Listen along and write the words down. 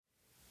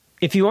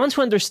If you want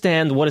to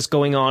understand what is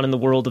going on in the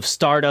world of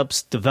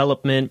startups,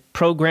 development,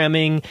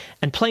 programming,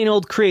 and plain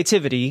old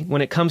creativity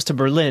when it comes to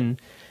Berlin,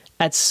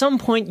 at some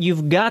point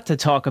you've got to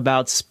talk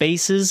about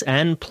spaces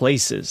and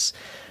places.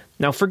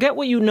 Now, forget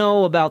what you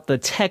know about the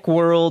tech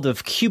world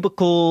of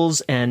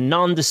cubicles and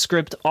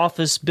nondescript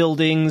office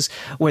buildings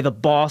where the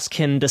boss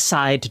can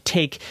decide to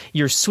take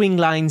your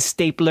swingline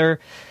stapler.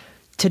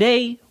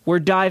 Today, we're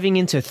diving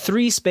into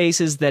 3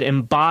 spaces that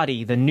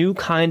embody the new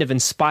kind of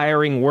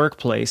inspiring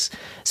workplace,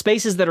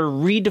 spaces that are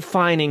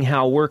redefining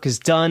how work is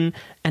done,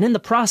 and in the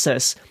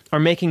process are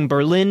making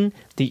Berlin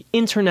the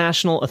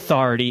international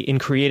authority in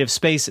creative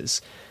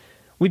spaces.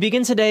 We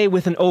begin today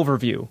with an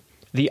overview,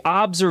 the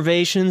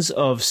observations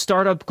of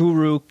startup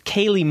guru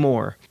Kaylee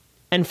Moore.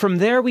 And from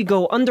there we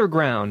go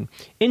underground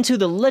into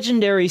the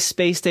legendary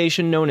space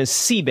station known as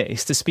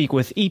Seabase to speak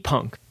with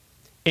ePunk.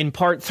 In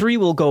part 3,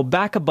 we'll go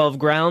back above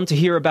ground to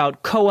hear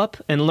about co-op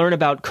and learn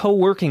about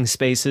co-working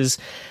spaces.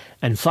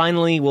 And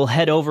finally, we'll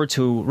head over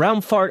to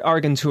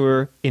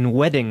Raumfahrtagentur in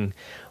Wedding,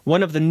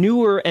 one of the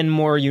newer and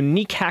more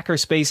unique hacker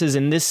spaces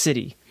in this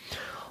city.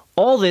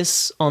 All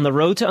this on the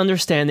road to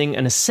understanding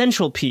an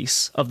essential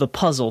piece of the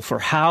puzzle for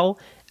how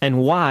and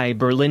why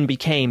Berlin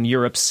became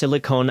Europe's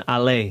Silicon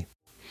Alley.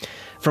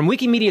 From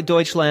Wikimedia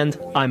Deutschland,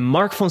 I'm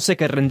Mark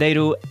Fonseca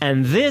Rendeiro,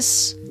 and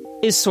this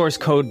is Source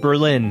Code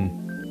Berlin.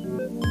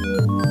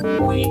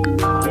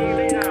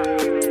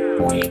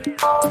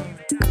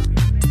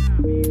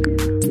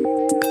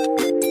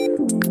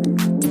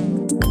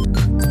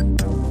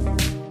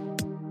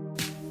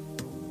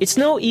 It's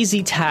no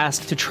easy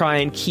task to try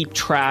and keep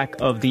track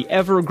of the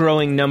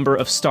ever-growing number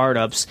of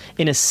startups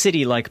in a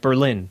city like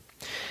Berlin.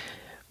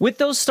 With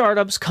those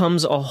startups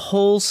comes a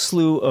whole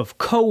slew of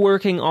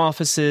co-working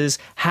offices,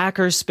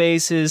 hacker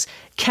spaces,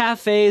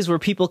 cafes where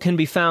people can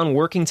be found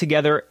working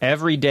together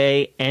every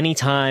day,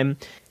 anytime.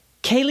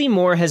 Kaylee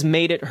Moore has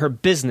made it her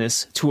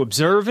business to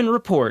observe and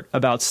report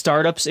about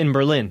startups in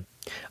Berlin.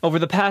 Over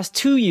the past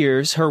 2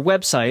 years, her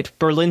website,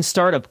 Berlin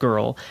Startup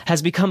Girl,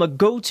 has become a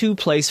go-to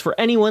place for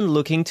anyone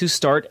looking to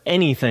start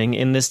anything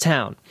in this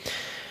town.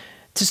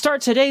 To start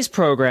today's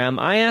program,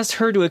 I asked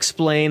her to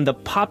explain the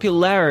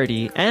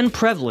popularity and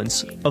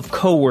prevalence of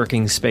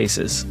co-working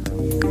spaces.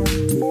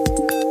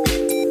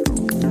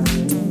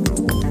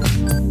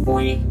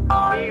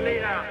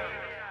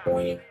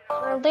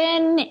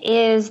 Berlin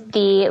is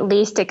the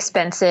least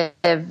expensive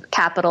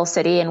capital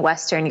city in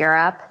Western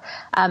Europe.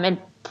 And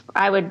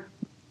I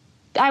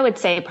would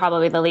say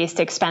probably the least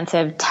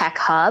expensive tech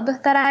hub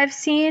that I've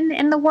seen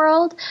in the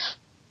world.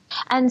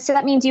 And so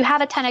that means you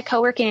have a ton of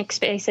co-working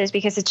spaces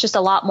because it's just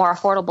a lot more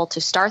affordable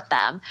to start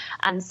them.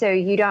 And so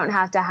you don't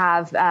have to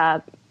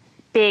have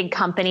big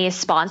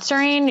companies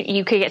sponsoring.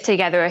 You could get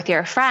together with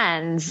your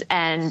friends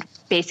and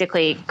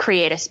basically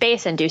create a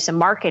space and do some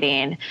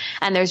marketing.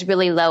 And there's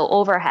really low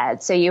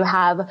overhead. So you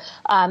have,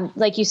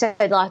 like you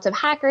said, lots of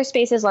hacker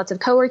spaces, lots of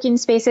co-working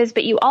spaces,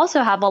 but you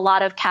also have a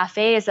lot of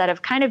cafes that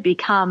have kind of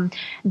become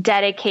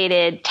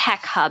dedicated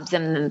tech hubs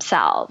in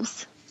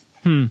themselves.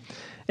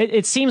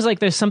 It seems like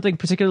there's something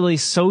particularly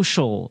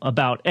social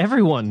about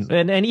everyone.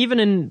 And even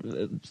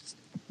in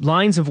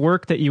lines of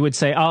work that you would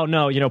say, oh,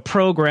 no,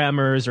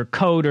 programmers or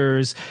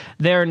coders,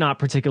 they're not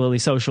particularly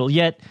social.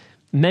 Yet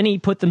many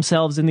put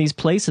themselves in these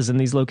places, in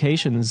these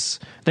locations.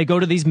 They go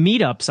to these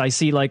meetups. I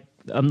see like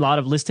a lot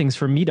of listings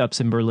for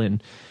meetups in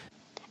Berlin.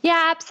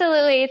 Yeah,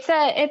 absolutely.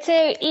 It's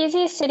a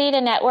easy city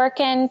to network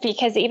in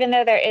because even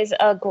though there is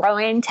a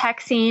growing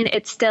tech scene,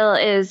 it still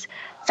is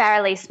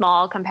fairly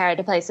small compared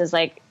to places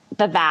like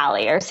the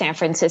Valley or San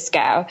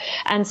Francisco.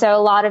 And so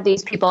a lot of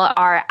these people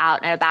are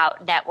out and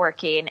about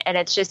networking, and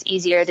it's just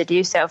easier to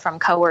do so from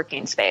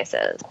co-working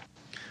spaces.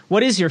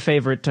 What is your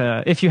favorite,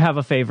 if you have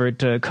a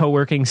favorite,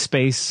 co-working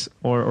space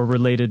or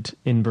related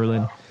in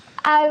Berlin?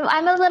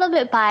 I'm a little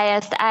bit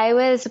biased. I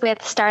was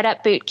with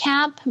Startup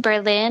Bootcamp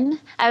Berlin.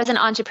 I was an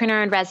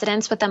entrepreneur in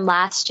residence with them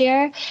last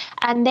year,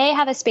 and they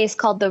have a space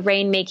called the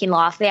Rainmaking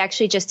Loft. They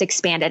actually just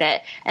expanded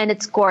it, and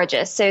it's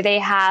gorgeous. So they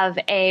have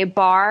a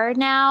bar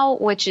now,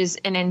 which is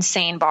an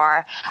insane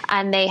bar,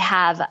 and they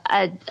have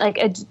a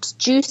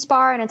juice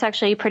bar, and it's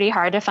actually pretty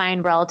hard to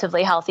find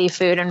relatively healthy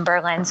food in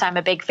Berlin, so I'm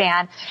a big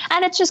fan.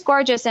 And it's just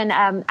gorgeous, and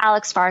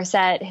Alex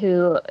Farset,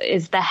 who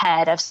is the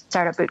head of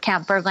Startup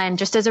Bootcamp Berlin,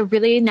 just does a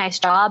really nice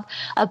job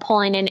of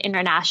pulling in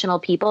international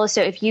people.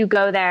 So if you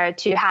go there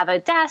to have a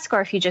desk or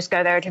if you just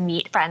go there to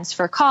meet friends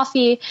for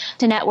coffee,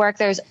 to network,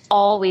 there's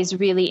always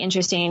really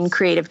interesting,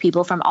 creative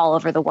people from all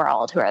over the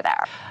world who are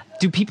there.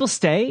 Do people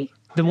stay?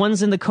 The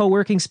ones in the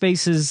co-working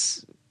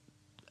spaces,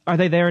 are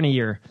they there in a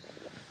year?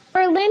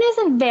 Berlin is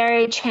a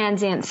very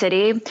transient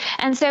city.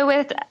 And so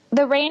with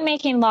the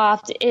Rainmaking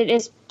Loft, it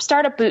is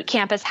Startup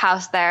Bootcamp is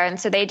housed there. And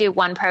so they do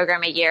one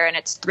program a year and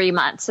it's 3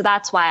 months. So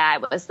that's why I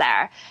was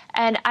there.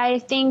 And I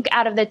think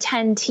out of the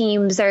 10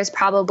 teams, there's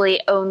probably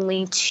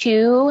only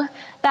 2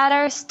 that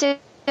are still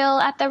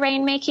at the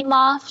Rainmaking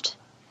Loft.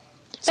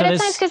 But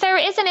it's nice because there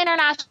is an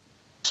international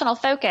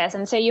focus.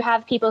 And so you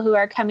have people who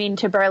are coming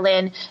to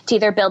Berlin to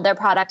either build their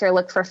product or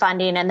look for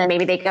funding, and then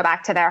maybe they go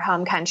back to their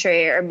home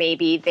country, or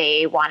maybe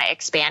they want to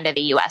expand to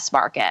the US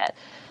market.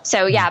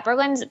 So yeah,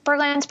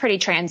 Berlin's pretty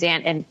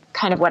transient in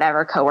kind of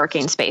whatever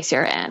co-working space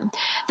you're in.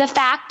 The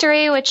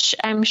Factory, which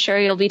I'm sure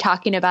you'll be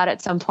talking about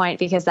at some point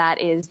because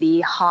that is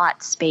the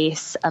hot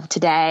space of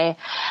today,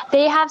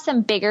 they have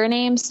some bigger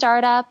name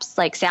startups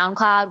like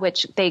SoundCloud,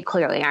 which they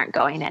clearly aren't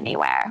going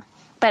anywhere.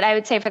 But I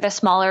would say for the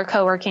smaller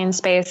co-working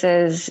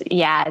spaces,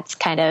 yeah, it's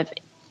kind of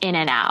in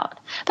and out.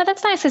 But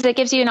that's nice because it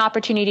gives you an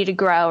opportunity to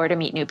grow or to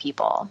meet new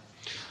people.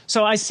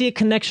 So I see a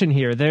connection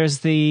here.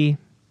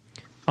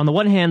 On the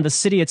one hand, the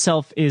city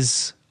itself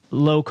is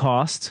low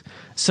cost.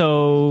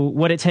 So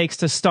what it takes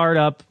to start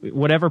up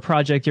whatever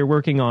project you're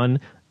working on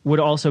would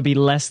also be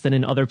less than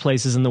in other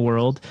places in the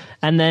world.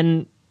 And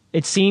then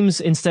it seems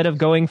instead of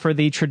going for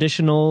the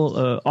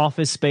traditional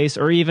office space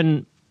or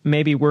even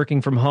maybe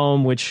working from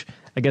home, which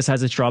I guess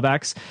has its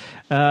drawbacks,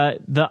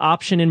 the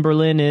option in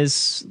Berlin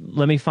is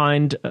let me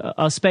find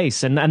a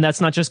space. And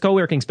that's not just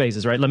co-working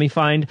spaces, right? Let me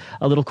find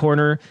a little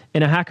corner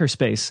in a hacker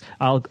space.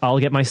 I'll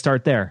get my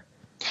start there.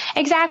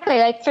 Exactly.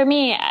 Like for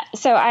me,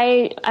 so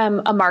I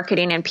am a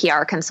marketing and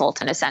PR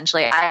consultant,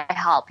 essentially. I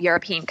help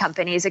European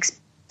companies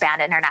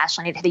expand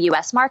internationally to the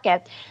US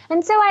market.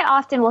 And so I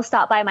often will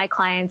stop by my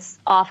clients'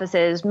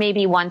 offices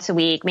maybe once a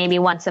week, maybe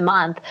once a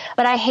month,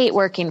 but I hate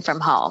working from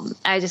home.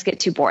 I just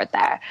get too bored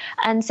there.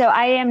 And so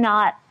I am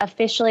not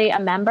officially a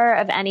member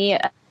of any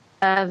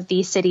of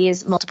the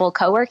city's multiple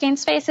co-working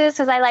spaces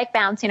because I like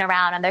bouncing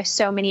around, and there's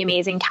so many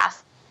amazing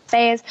cafes.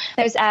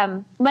 There's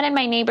one in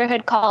my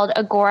neighborhood called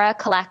Agora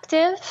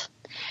Collective,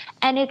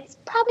 and it's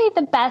probably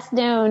the best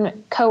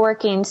known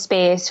co-working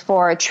space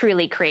for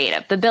truly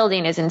creative. The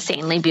building is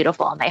insanely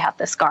beautiful, and they have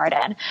this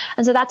garden.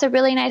 And so that's a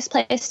really nice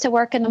place to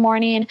work in the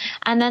morning.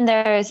 And then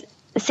there's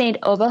St.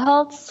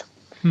 Oberholz,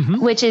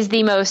 which is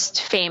the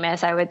most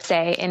famous, I would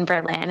say, in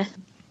Berlin.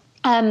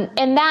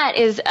 And that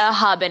is a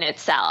hub in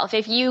itself.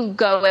 If you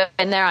go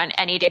in there on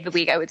any day of the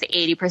week, I would say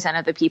 80%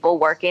 of the people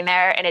working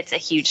there, and it's a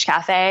huge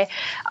cafe,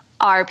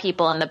 are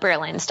people in the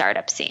Berlin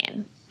startup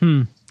scene.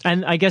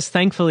 And I guess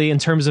thankfully, in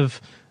terms of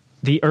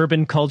the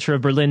urban culture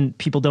of Berlin,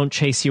 people don't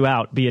chase you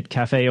out, be it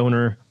cafe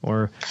owner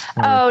or...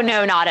 Oh,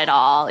 no, not at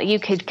all. You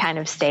could kind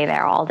of stay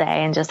there all day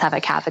and just have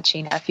a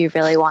cappuccino if you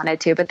really wanted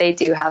to, but they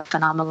do have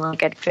phenomenally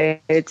good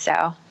food.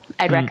 So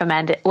I'd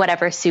recommend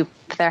whatever soup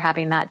they're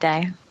having that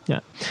day.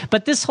 Yeah.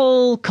 But this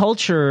whole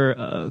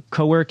culture,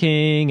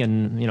 co-working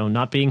and,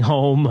 not being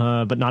home,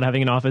 but not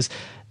having an office,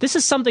 this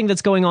is something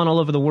that's going on all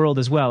over the world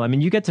as well. I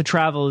mean, you get to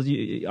travel.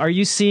 Are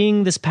you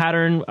seeing this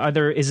pattern?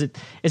 Is it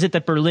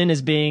that Berlin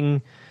is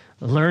being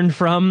learned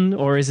from,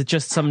 or is it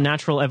just some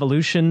natural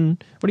evolution?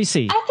 What do you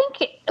see? I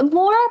think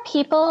more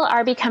people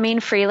are becoming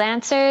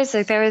freelancers.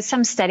 Like there was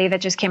some study that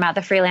just came out,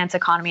 the freelance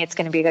economy, it's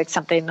going to be like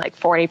something like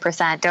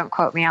 40%. Don't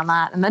quote me on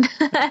that. And then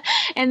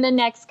in the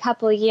next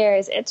couple of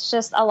years, it's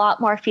just a lot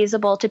more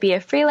feasible to be a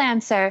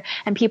freelancer,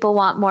 and people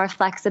want more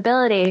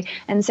flexibility.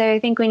 And so I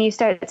think when you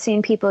start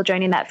seeing people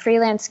joining that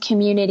freelance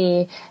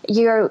community,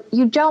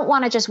 you don't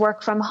want to just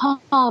work from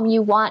home.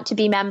 You want to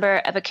be a member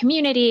of a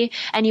community,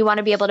 and you want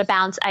to be able to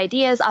bounce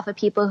ideas off of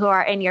people who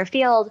are in your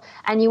field,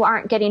 and you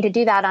aren't getting to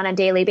do that on a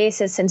daily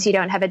basis since you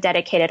don't have a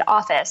dedicated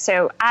office.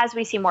 So as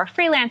we see more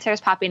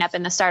freelancers popping up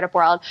in the startup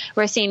world,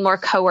 we're seeing more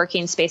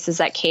co-working spaces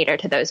that cater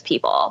to those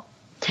people.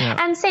 Yeah.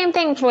 And same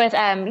thing with,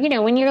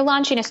 when you're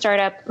launching a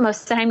startup,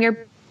 most of the time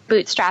you're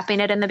bootstrapping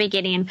it in the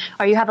beginning,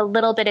 or you have a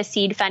little bit of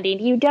seed funding.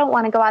 You don't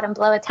want to go out and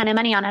blow a ton of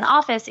money on an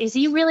office, is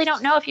you really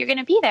don't know if you're going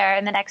to be there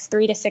in the next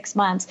 3 to 6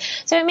 months.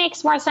 So it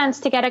makes more sense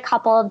to get a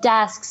couple of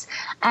desks.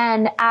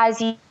 And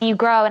as you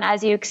grow and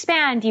as you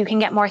expand, you can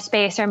get more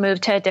space or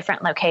move to a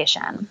different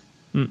location.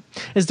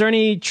 Is there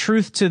any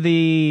truth to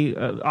the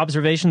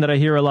observation that I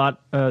hear a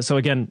lot? So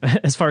again,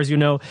 as far as you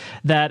know,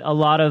 that a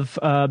lot of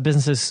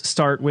businesses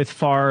start with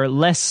far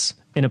less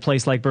in a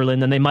place like Berlin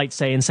than they might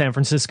say in San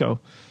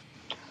Francisco?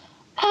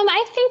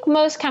 I think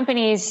most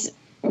companies,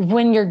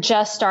 when you're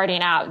just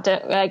starting out,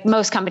 like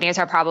most companies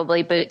are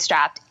probably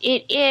bootstrapped.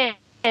 It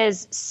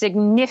is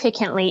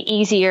significantly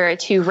easier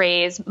to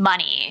raise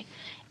money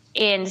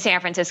in San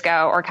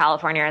Francisco or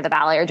California or the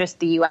Valley or just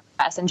the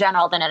U.S. in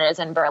general than it is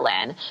in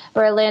Berlin.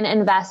 Berlin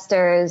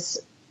investors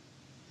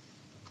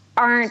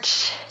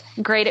aren't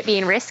great at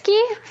being risky.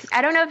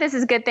 I don't know if this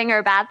is a good thing or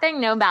a bad thing.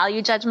 No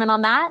value judgment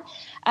on that.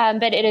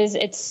 But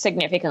it's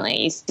significantly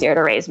easier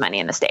to raise money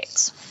in the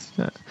States.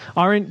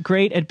 Aren't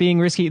great at being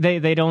risky.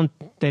 They don't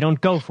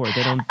go for it.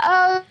 They don't.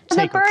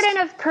 The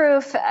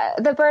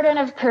burden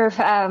of proof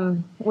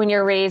when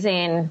you're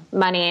raising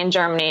money in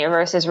Germany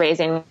versus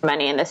raising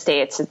money in the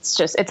States,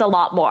 it's a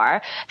lot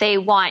more. They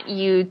want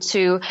you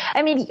to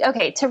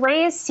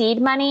raise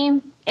seed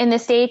money in the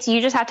States,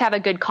 you just have to have a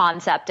good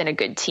concept and a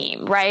good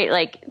team, right?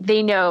 Like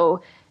they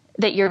know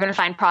that you're going to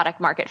find product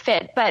market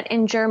fit. But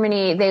in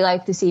Germany, they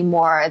like to see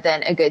more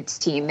than a good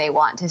team. They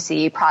want to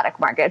see product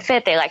market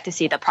fit. They like to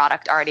see the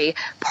product already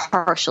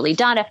partially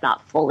done, if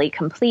not fully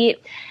complete.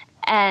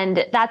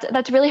 And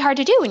that's really hard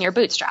to do when you're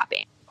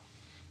bootstrapping.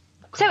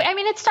 So, I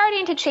mean, it's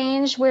starting to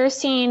change. We're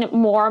seeing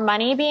more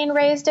money being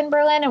raised in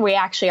Berlin, and we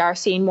actually are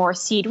seeing more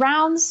seed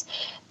rounds,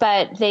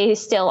 but they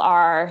still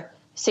are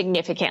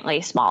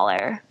significantly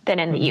smaller than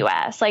in the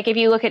US. Like if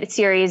you look at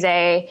Series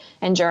A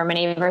in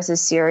Germany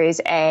versus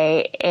Series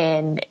A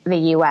in the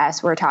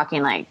US, we're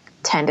talking like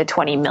 $10 to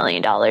 $20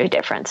 million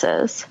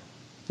differences.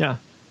 Yeah.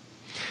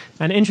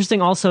 And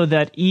interesting also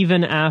that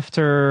even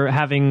after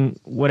having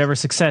whatever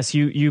success,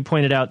 you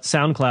pointed out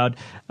SoundCloud,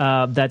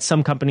 that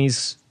some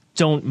companies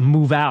don't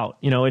move out.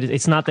 You know,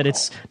 it's not that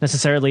it's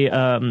necessarily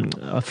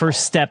a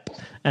first step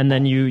and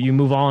then you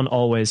move on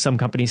always. Some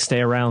companies stay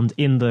around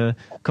in the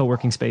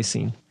co-working space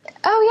scene.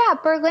 Oh, yeah.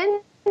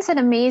 Berlin is an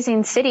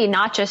amazing city,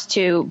 not just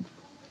to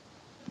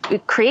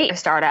create a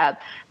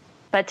startup,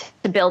 but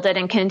to build it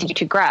and continue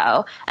to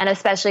grow. And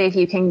especially if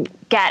you can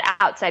get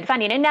outside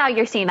funding. And now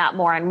you're seeing that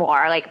more and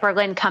more. Like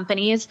Berlin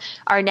companies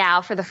are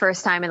now, for the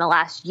first time in the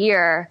last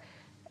year,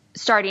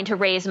 starting to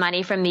raise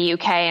money from the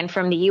UK and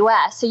from the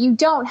US. So you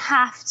don't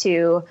have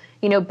to,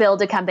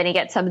 build a company,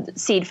 get some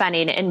seed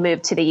funding and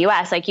move to the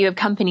US. Like you have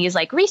companies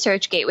like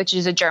ResearchGate, which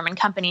is a German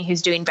company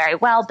who's doing very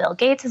well. Bill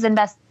Gates has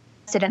invested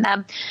in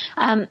them.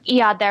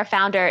 Iyad, their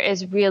founder,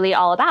 is really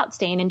all about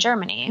staying in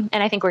Germany.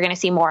 And I think we're going to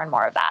see more and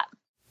more of that.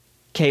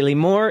 Kaylee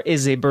Moore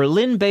is a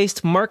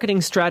Berlin-based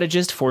marketing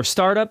strategist for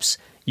startups.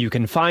 You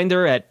can find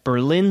her at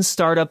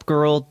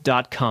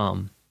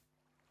berlinstartupgirl.com.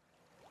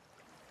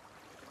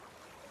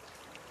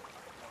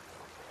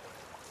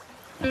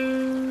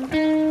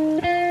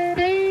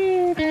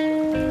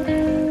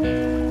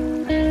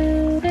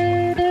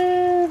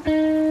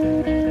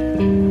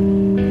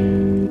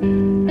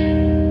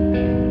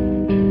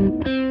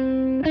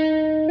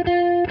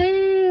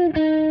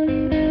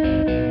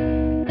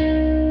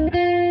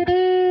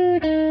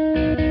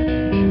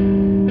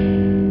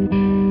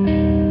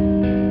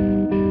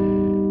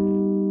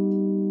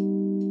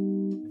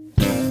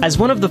 As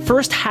one of the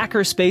first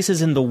hacker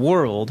spaces in the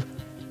world,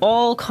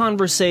 all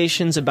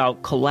conversations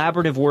about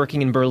collaborative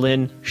working in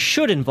Berlin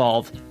should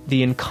involve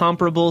the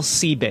incomparable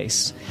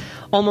C-Base.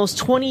 Almost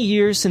 20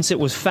 years since it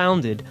was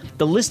founded,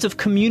 the list of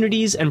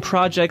communities and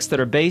projects that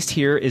are based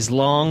here is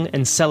long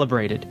and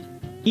celebrated.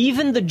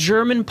 Even the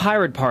German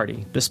Pirate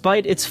Party,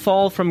 despite its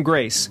fall from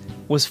grace,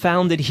 was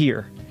founded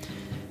here.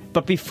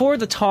 But before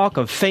the talk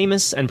of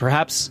famous and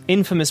perhaps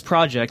infamous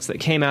projects that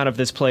came out of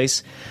this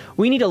place,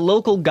 we need a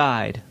local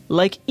guide,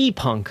 like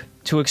ePunk,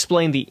 to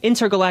explain the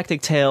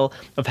intergalactic tale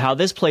of how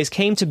this place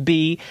came to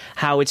be,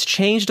 how it's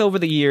changed over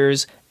the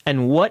years,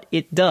 and what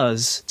it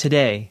does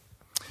today.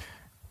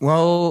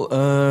 Well,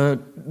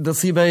 the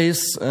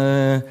C-Base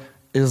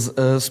is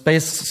a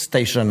space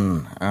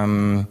station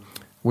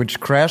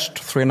which crashed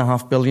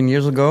 3.5 billion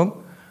years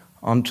ago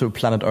onto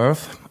planet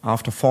Earth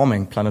after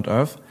forming planet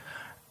Earth.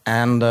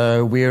 And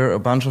we're a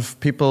bunch of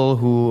people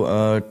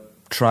who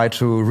try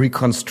to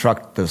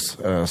reconstruct this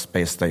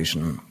space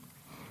station.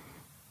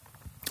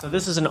 So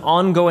this is an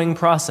ongoing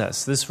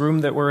process. This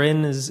room that we're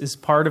in is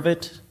part of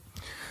it?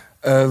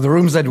 The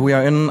rooms that we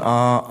are in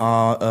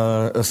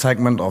are a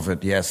segment of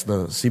it, yes.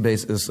 The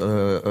C-Base is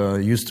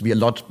used to be a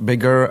lot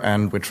bigger,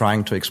 and we're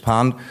trying to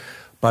expand.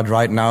 But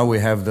right now we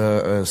have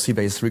the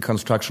C-Base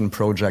Reconstruction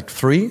Project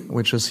 3,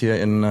 which is here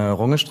in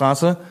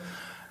Rungestraße.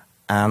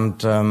 And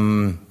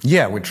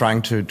we're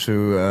trying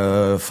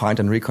to find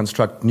and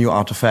reconstruct new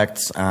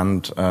artifacts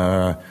and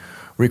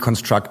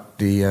reconstruct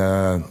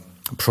the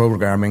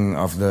programming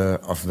of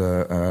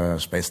the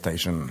space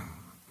station.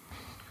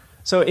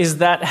 So is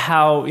that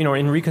how,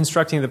 in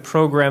reconstructing the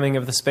programming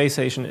of the space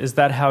station, is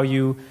that how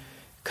you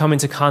come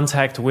into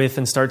contact with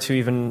and start to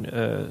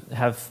even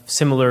have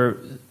similar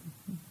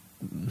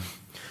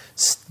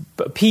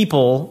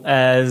people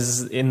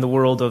as in the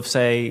world of,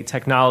 say,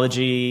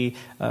 technology,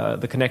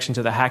 the connection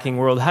to the hacking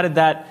world? How did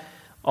that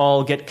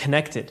all get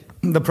connected?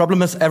 The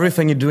problem is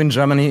everything you do in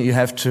Germany, you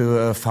have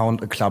to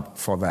found a club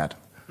for that.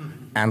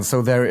 And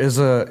so there is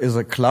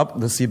a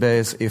club, the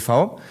C-Base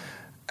e.V.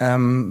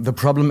 The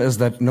problem is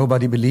that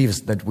nobody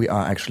believes that we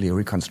are actually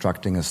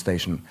reconstructing a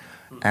station.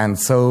 And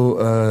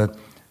so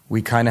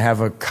we kind of have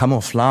a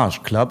camouflage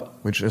club,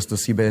 which is the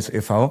C-Base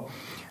e.V.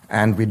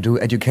 And we do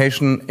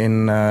education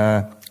in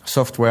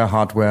software,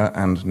 hardware,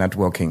 and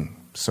networking.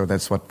 So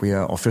that's what we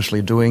are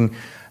officially doing.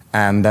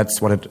 And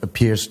that's what it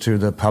appears to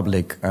the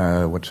public,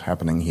 what's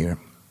happening here.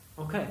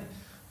 Okay.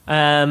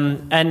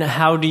 And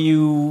how do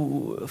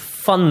you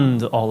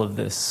fund all of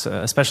this,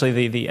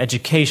 especially the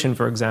education,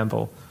 for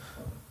example?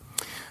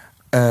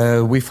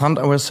 We fund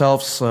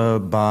ourselves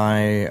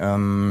by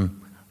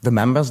the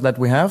members that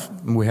we have.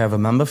 We have a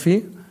member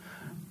fee,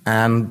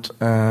 and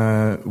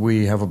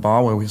we have a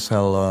bar where we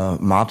sell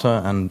mate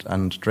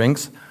and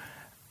drinks,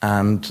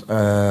 and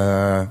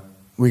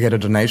we get a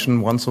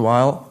donation once a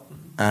while,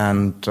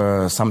 and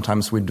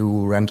sometimes we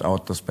do rent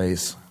out the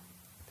space.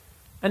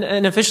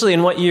 And officially,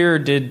 in what year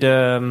did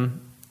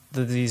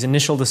these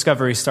initial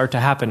discoveries start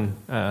to happen,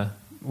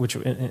 which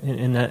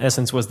in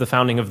essence was the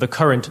founding of the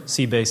current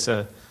C-Base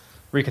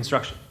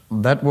reconstruction?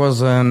 That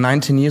was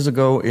 19 years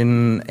ago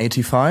in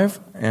 85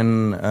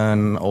 in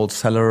an old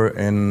cellar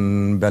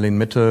in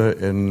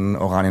Berlin-Mitte in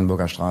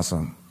Oranienburger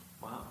Straße.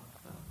 Wow.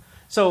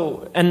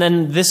 So, and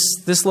then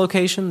this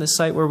location, this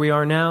site where we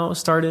are now,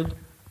 started?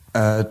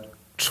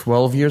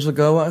 12 years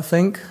ago, I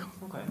think,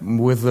 Okay.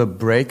 with a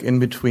break in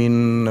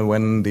between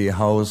when the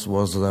house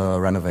was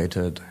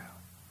renovated.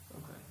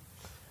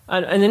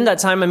 And in that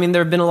time, I mean,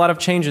 there have been a lot of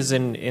changes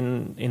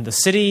in the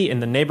city, in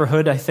the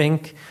neighborhood, I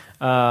think.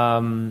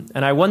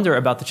 And I wonder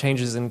about the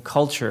changes in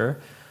culture.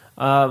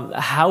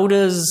 How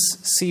does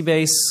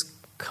Seabase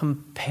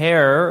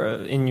compare,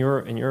 in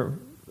your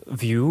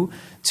view,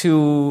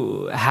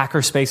 to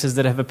hacker spaces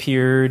that have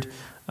appeared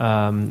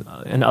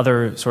and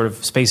other sort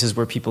of spaces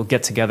where people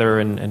get together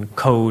and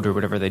code or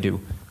whatever they do?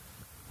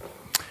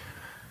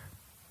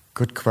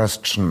 Good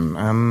question.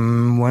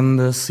 When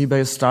the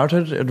Seabase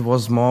started, it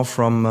was more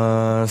from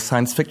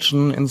science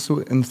fiction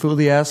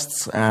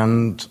enthusiasts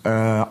and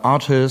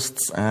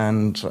artists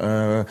and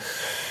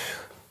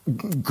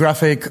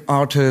graphic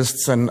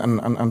artists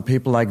and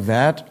people like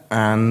that.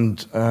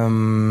 And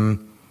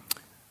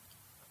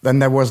then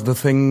there was the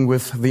thing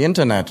with the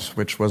internet,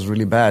 which was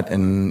really bad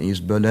in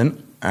East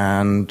Berlin.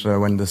 And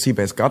when the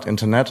Seabase got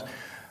internet,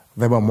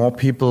 there were more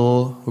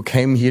people who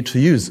came here to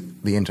use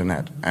the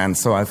internet. And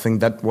so I think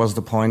that was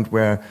the point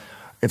where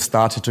it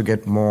started to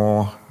get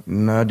more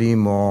nerdy,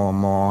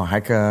 more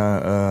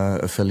hacker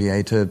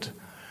affiliated.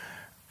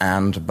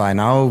 And by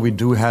now we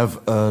do have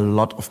a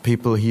lot of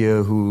people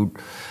here who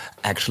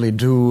actually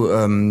do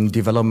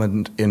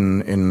development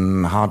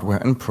in hardware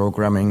and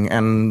programming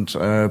and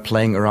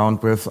playing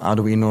around with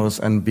Arduinos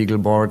and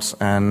BeagleBoards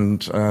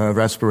and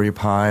Raspberry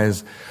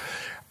Pis.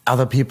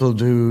 Other people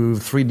do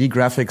 3D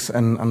graphics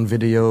and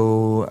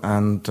video,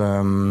 and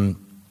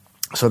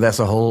so there's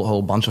a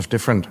whole bunch of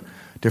different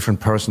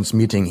persons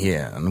meeting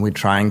here, and we're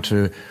trying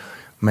to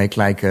make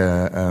like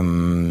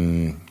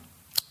an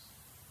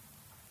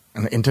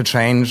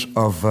interchange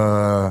of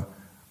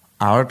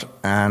art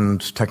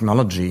and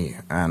technology,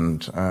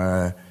 and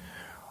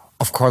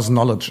of course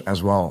knowledge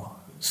as well.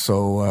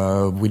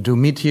 So we do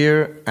meet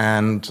here,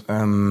 and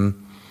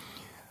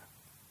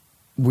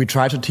we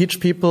try to teach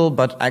people,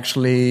 but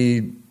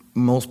actually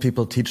most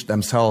people teach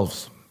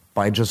themselves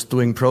by just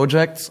doing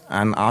projects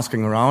and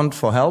asking around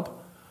for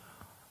help.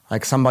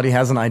 Like somebody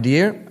has an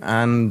idea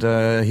and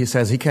he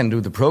says he can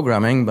do the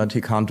programming, but he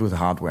can't do the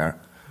hardware.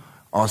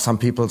 Or some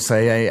people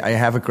say, I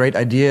have a great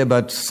idea,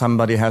 but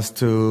somebody has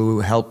to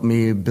help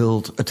me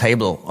build a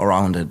table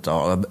around it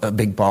or a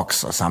big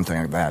box or something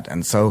like that.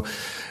 And so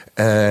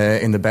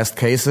in the best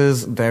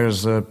cases,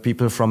 there's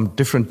people from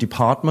different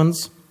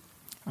departments,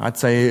 I'd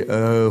say,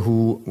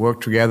 who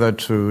work together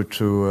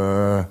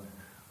to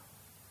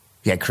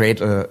create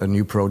a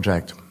new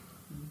project.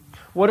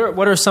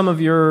 What are some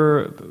of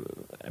your,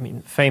 I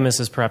mean, famous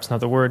is perhaps not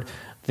the word,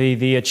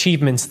 the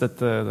achievements that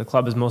the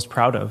club is most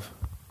proud of?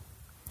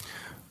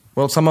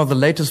 Well, some of the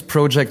latest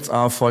projects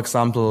are, for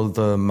example,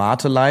 the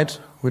Mate Light,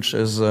 which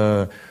is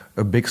a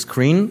big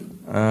screen.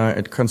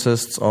 It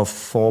consists of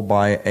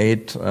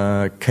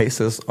 4x8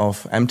 cases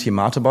of empty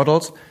Mate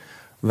bottles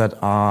that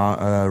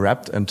are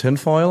wrapped in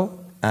tinfoil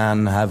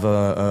and have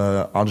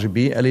a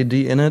RGB LED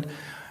in it.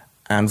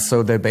 And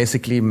so they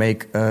basically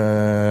make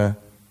a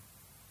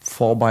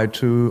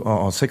 4x2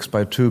 or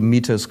 6x2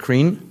 meter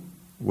screen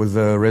with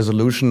a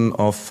resolution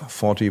of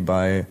 40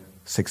 by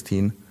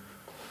 16.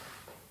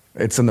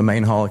 It's in the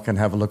main hall. You can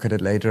have a look at it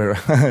later.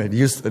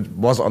 It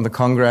was on the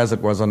Congress.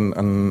 It was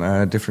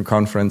on different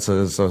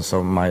conferences.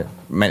 So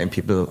many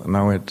people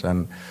know it.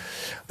 And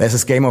there's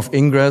this game of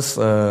Ingress,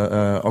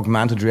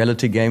 augmented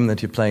reality game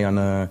that you play on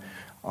a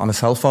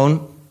cell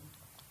phone,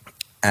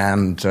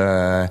 and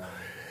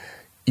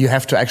you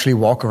have to actually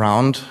walk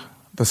around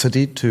the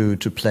city to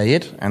play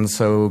it. And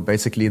so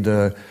basically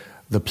the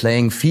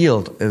playing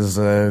field is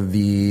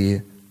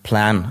the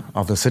plan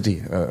of the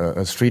city,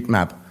 a street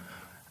map.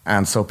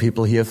 And so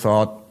people here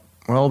thought,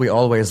 well, we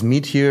always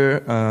meet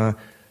here,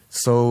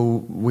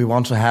 so we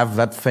want to have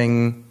that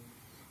thing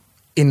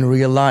in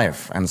real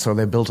life. And so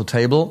they built a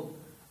table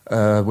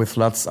with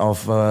lots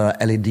of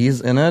LEDs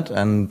in it,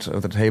 and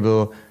the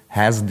table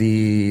has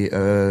the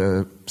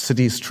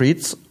city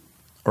streets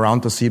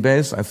around the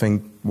Seabase, I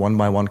think 1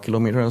 by 1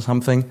 kilometer or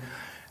something.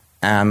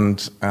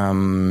 And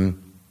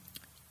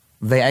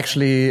they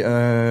actually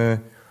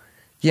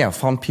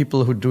found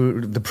people who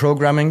do the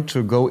programming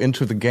to go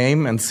into the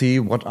game and see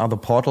what are the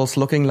portals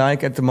looking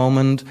like at the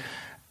moment,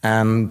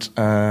 and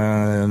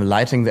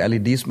lighting the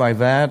LEDs by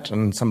that.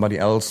 And somebody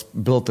else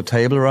built the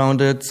table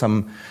around it.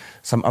 Some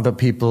other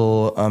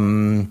people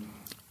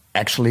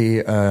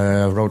actually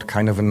wrote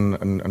kind of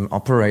an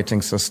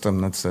operating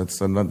system. It's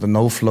the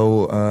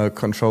no-flow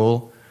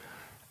control,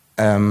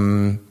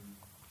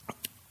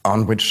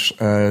 on which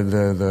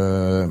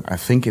I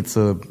think it's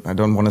I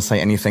don't want to say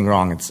anything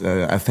wrong.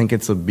 I think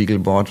it's a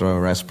BeagleBoard or a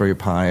Raspberry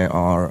Pi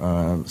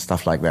or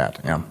stuff like that.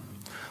 Yeah,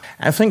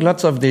 I think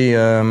lots of the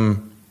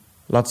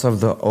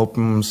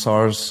open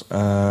source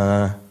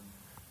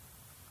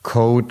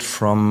code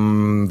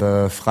from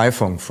the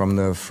Freifunk, from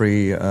the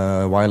free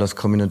wireless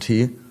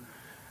community.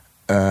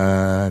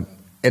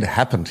 It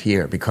happened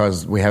here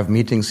because we have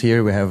meetings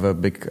here. We have a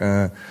big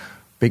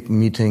big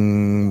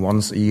meeting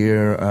once a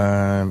year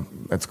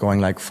that's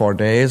going like 4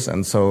 days.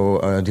 And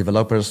so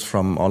developers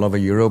from all over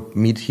Europe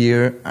meet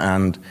here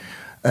and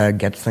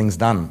get things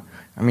done.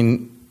 I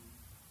mean,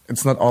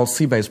 it's not all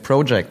sea-based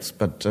projects,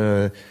 but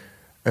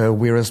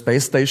we're a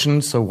space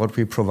station, so what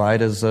we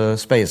provide is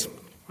space.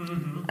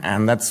 Mm-hmm.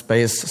 And that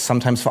space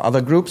sometimes for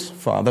other groups,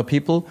 for other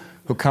people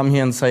who come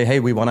here and say,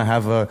 hey, we want to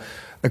have a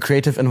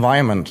creative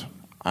environment.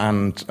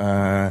 And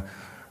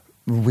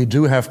we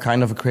do have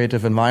kind of a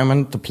creative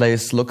environment. The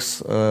place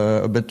looks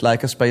a bit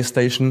like a space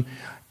station.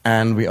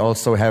 And we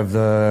also have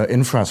the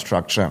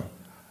infrastructure.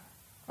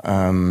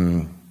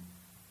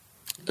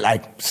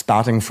 Like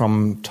starting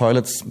from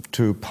toilets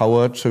to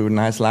power to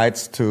nice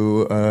lights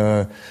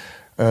to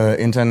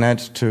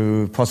internet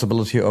to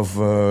possibility of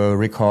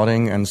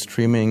recording and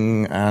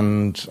streaming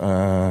and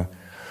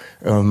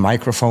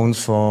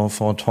microphones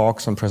for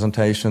talks and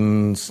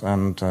presentations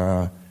and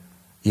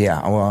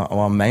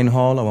our main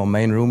hall, our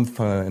main room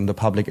in the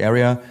public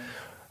area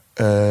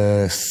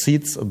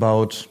seats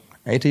about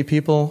 80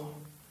 people,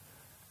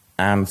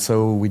 and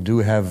so we do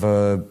have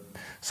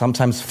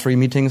sometimes 3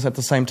 meetings at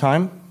the same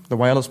time. The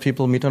wireless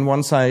people meet on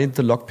one side,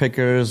 the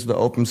lockpickers, the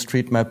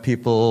OpenStreetMap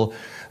people.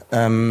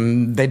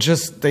 They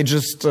just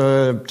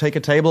take a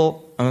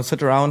table,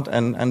 sit around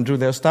and do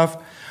their stuff.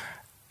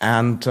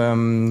 And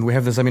we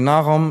have the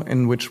seminar room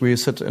in which we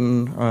sit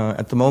in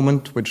at the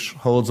moment, which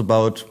holds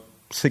about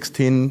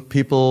 16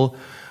 people.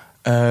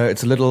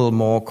 It's a little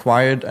more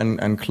quiet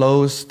and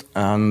closed.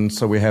 And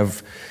so we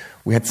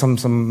had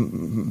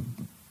some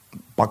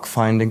bug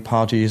finding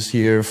parties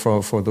here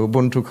for the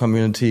Ubuntu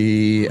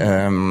community,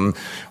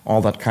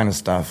 all that kind of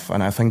stuff.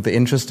 And I think the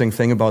interesting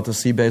thing about the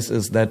Seabase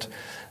is that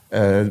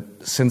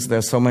since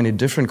there's so many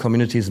different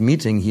communities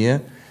meeting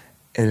here,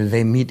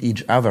 they meet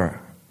each other.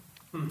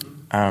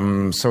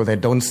 Mm-hmm. So they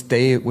don't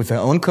stay with their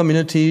own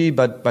community,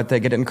 but they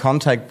get in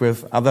contact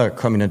with other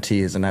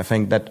communities. And I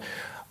think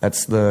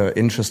that's the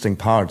interesting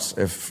parts.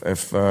 If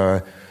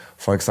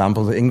for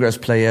example, the Ingress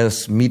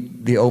players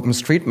meet the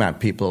OpenStreetMap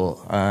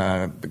people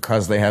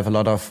because they have a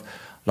lot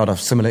of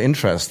similar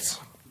interests.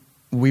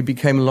 We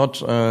became a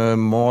lot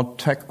more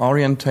tech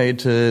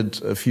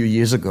orientated a few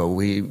years ago.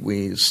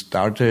 We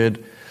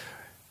started.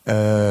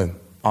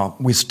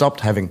 We stopped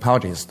having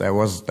parties. There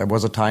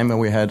was a time when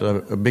we had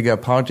a bigger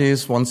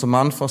parties once a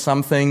month for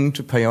something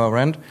to pay our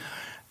rent,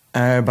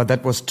 but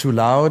that was too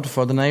loud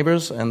for the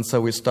neighbors, and so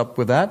we stopped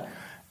with that.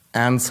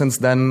 And since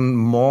then,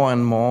 more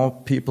and more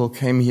people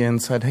came here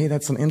and said, "Hey,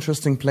 that's an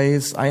interesting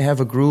place. I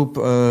have a group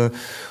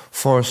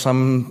for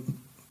some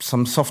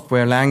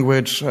software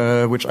language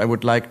which I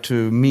would like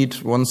to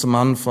meet once a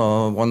month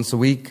or once a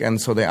week."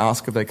 And so they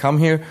ask if they come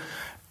here.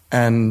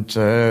 And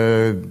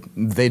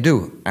they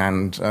do.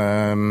 And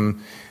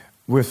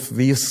with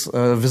these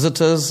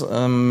visitors,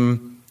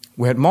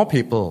 we had more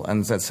people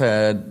and that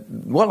said,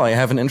 well, I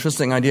have an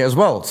interesting idea as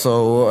well.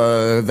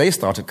 So they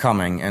started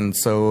coming. And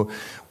so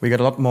we got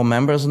a lot more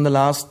members in the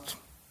last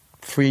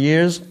 3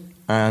 years.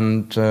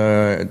 And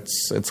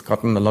it's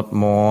gotten a lot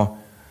more,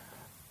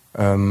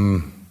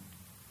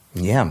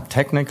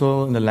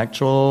 technical,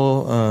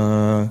 intellectual,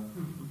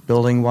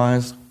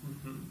 building-wise.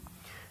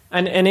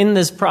 And in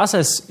this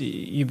process,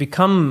 you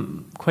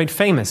become quite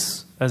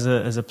famous as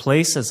a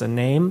place, as a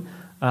name.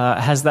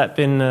 Has that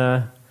been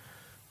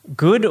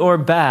good or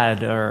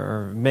bad,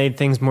 or made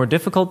things more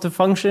difficult to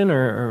function,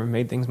 or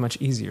made things much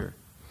easier?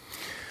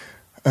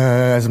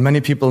 As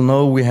many people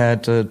know, we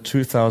had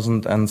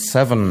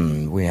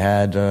 2007. We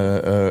had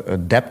a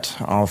debt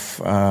of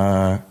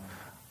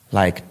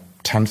like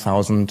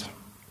 10,000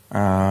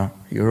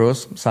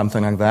 euros,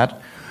 something like that,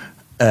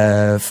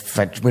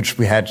 which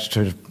we had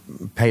to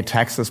pay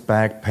taxes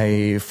back,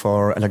 pay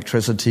for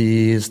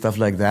electricity, stuff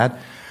like that.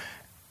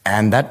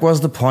 And that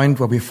was the point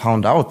where we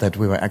found out that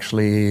we were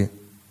actually,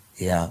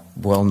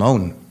 well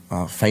known,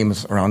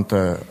 famous around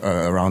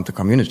the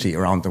community,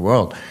 around the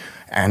world.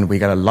 And we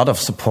got a lot of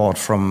support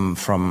from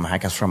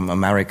hackers from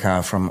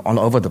America, from all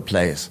over the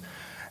place.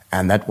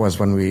 And that was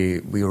when we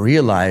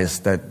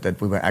realized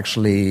that we were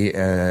actually,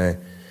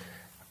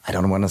 I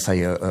don't want to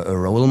say a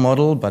role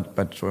model,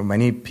 but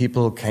many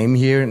people came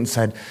here and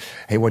said,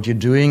 hey, what you're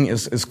doing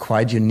is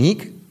quite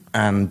unique.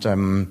 And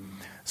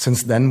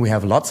since then, we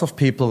have lots of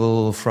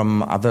people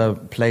from other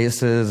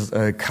places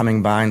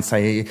coming by and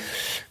say,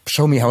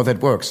 show me how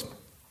that works.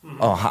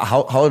 Mm-hmm. Or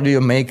how do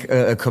you make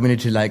a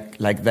community like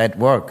that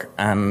work?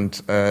 And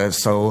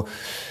so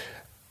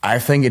I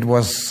think it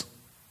was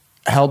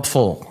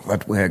helpful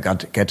that we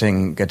got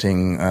getting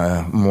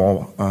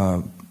more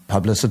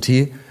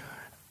publicity.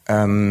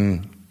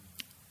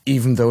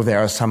 Even though there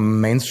are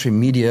some mainstream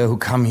media who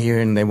come here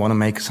and they want to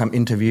make some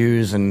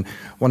interviews and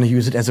want to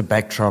use it as a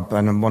backdrop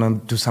and want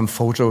to do some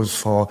photos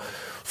for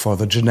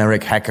the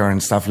generic hacker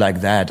and stuff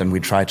like that, and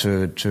we try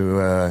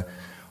to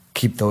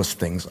keep those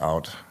things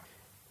out.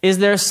 Is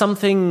there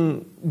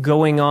something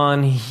going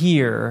on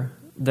here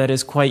that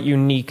is quite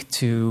unique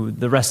to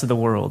the rest of the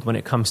world when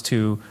it comes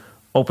to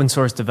open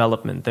source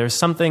development? There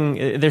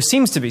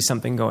seems to be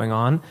something going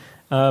on.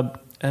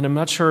 And I'm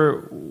not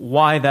sure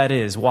why that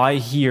is. Why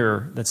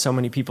here that so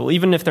many people,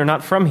 even if they're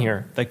not from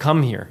here, they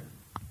come here?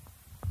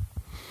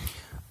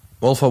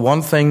 Well, for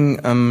one thing,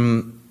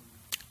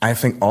 I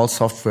think all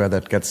software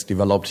that gets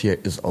developed here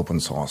is open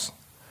source.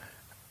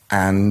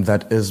 And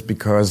that is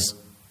because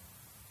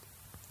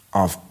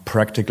of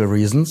practical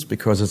reasons,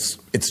 because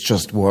it's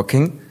just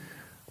working.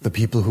 The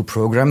people who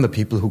program, the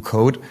people who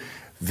code,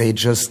 they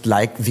just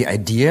like the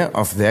idea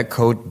of their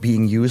code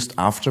being used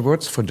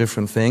afterwards for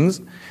different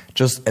things,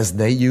 just as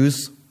they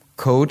use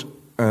code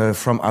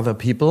from other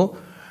people.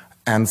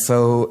 And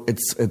so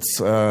it's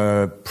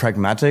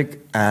pragmatic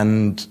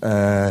and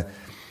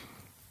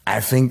I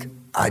think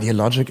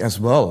ideologic as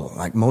well.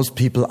 Like most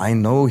people I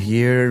know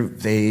here,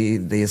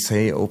 they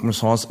say open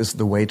source is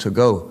the way to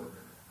go.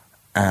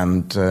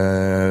 And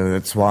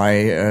that's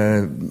why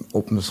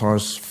open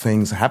source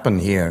things happen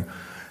here.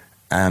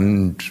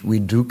 And we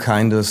do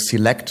kind of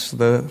select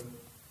the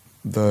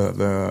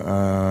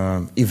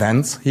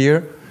events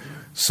here.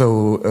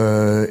 So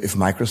if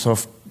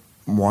Microsoft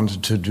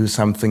wanted to do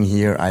something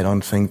here, I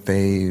don't think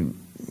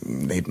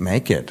they'd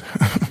make it.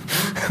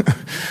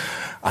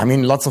 I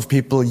mean, lots of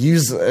people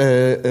use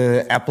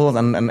Apple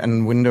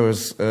and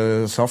Windows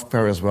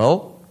software as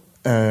well.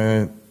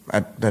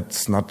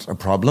 That's not a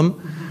problem.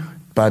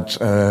 But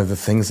the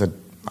things that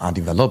are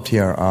developed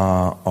here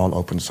are all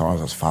open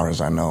source as far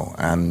as I know.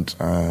 And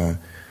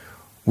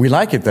we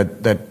like it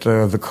that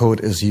the code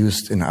is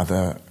used in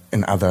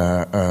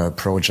other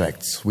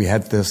projects. We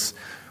had this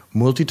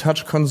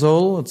multi-touch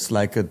console. It's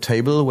like a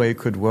table where you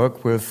could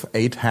work with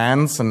 8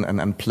 hands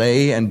and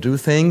play and do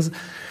things.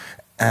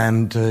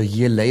 And a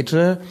year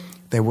later,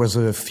 there was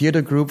a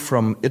theater group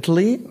from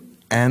Italy,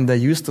 and they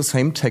used the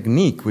same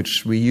technique,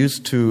 which we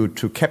used to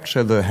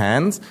capture the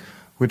hands,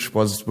 which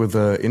was with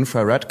an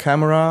infrared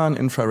camera and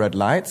infrared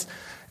lights.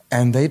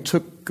 And they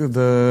took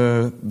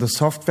the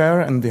software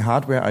and the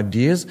hardware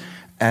ideas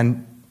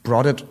and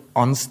brought it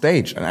on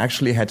stage, and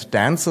actually had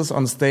dances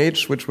on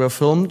stage which were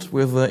filmed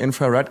with the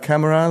infrared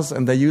cameras,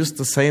 and they used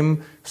the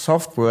same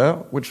software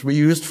which we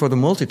used for the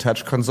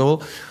multi-touch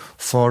console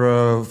for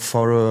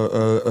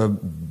a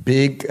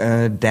big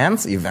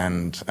dance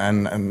event.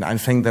 And I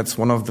think that's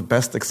one of the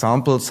best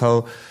examples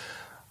how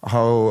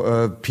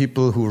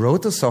people who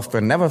wrote the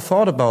software never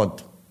thought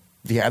about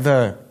the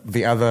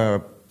other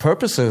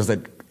purposes that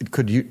it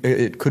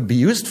could be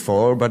used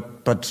for,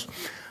 but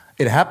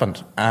it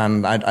happened.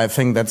 And I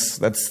think that's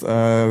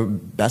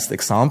best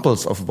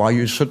examples of why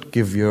you should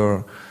give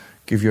your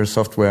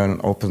software an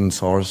open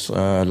source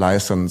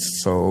license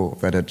so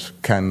that it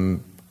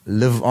can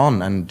live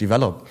on and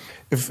develop.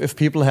 If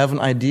people have an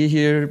idea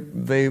here,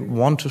 they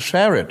want to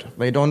share it.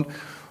 They don't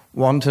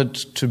want it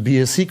to be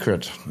a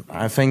secret.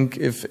 I think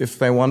if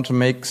they want to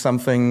make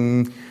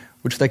something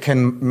which they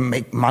can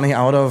make money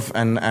out of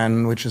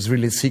and which is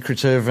really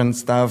secretive and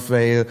stuff,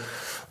 they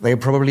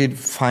probably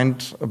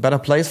find a better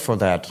place for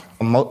that.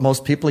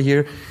 Most people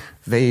here,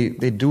 they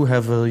do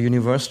have a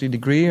university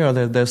degree, or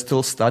they're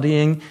still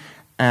studying.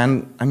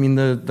 And I mean,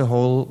 the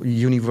whole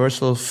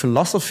universal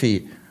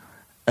philosophy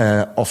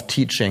of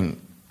teaching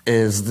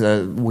is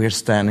that we're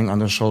standing on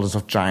the shoulders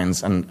of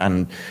giants,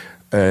 and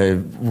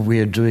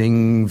we're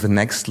doing the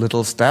next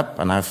little step.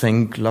 And I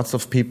think lots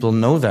of people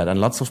know that,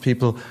 and lots of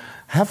people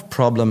have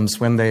problems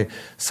when they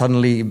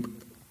suddenly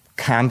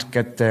can't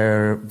get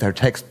their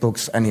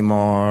textbooks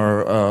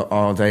anymore,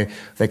 or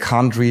they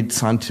can't read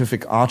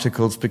scientific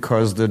articles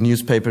because the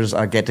newspapers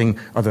are getting,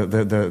 or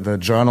the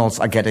journals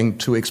are getting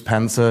too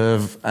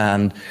expensive.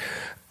 And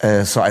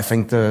so I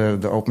think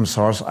the open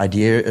source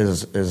idea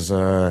is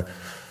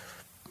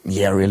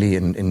really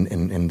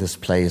in this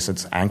place.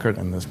 It's anchored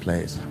in this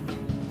place.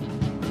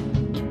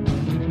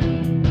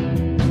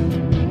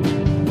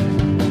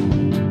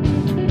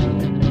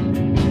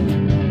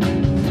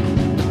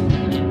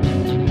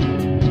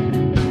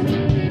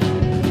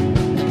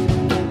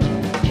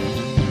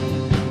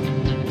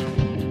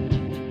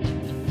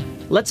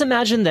 Let's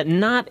imagine that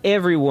not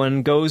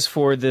everyone goes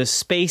for the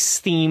space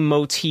theme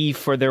motif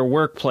for their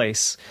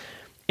workplace.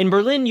 In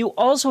Berlin, you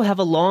also have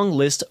a long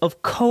list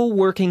of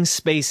co-working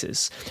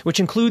spaces, which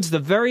includes the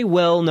very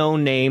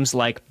well-known names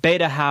like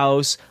Beta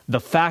House,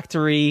 The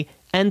Factory,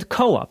 and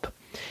Co-op.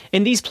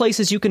 In these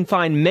places, you can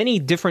find many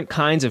different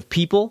kinds of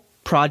people,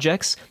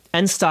 projects,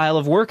 and style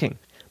of working.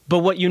 But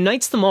what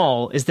unites them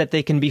all is that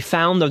they can be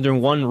found under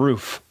one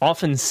roof,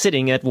 often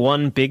sitting at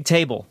one big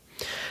table.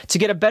 To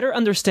get a better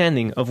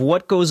understanding of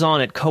what goes on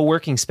at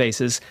co-working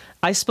spaces,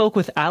 I spoke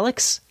with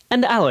Alex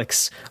and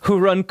Alex, who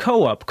run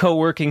Co-op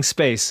Co-working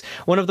Space,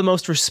 one of the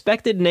most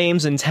respected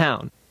names in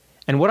town.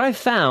 And what I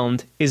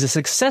found is a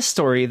success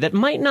story that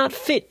might not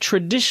fit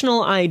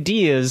traditional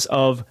ideas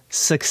of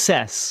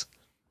success.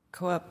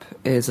 Co-op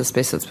is a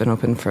space that's been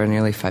open for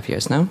nearly 5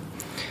 years now.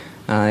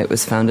 It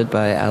was founded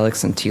by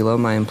Alex and Thilo,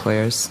 my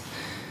employers.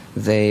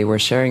 They were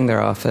sharing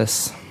their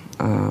office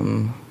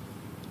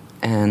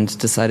and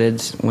decided,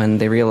 when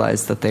they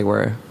realized that they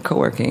were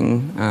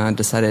co-working,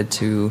 decided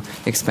to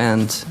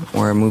expand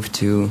or move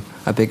to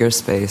a bigger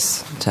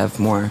space to have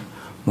more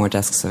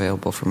desks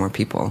available for more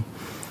people.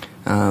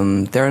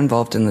 They're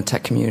involved in the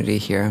tech community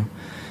here,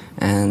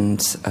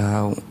 and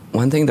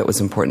one thing that was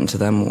important to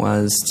them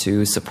was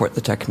to support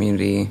the tech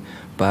community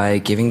by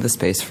giving the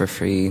space for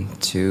free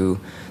to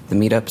the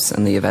meetups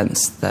and the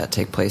events that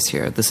take place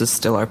here. This is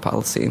still our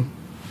policy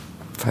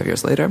 5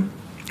 years later,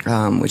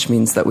 which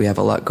means that we have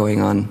a lot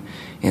going on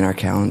in our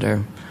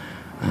calendar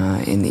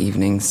in the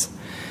evenings.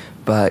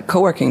 But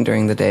co-working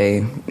during the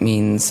day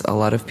means a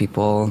lot of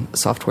people,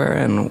 software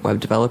and web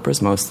developers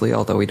mostly,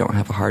 although we don't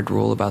have a hard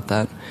rule about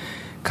that,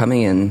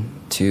 coming in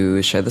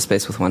to share the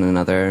space with one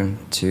another,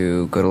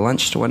 to go to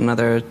lunch to one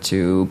another,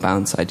 to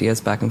bounce ideas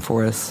back and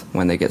forth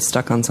when they get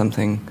stuck on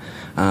something,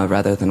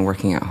 rather than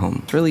working at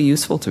home. It's really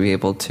useful to be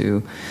able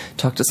to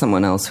talk to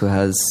someone else who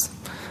has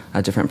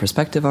a different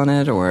perspective on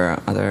it or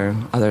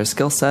other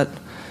skill set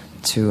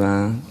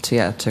to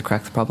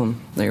crack the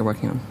problem that you're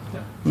working on.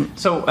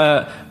 So,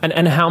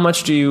 and how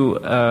much do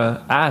you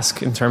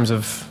ask in terms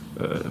of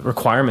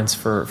requirements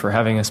for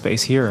having a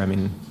space here? I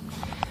mean,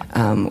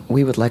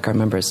 we would like our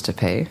members to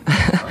pay,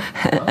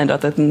 and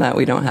other than that,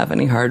 we don't have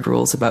any hard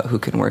rules about who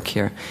can work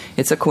here.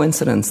 It's a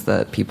coincidence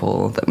that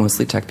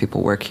mostly tech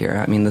people work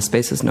here. I mean, the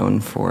space is known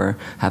for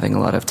having a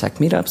lot of tech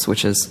meetups,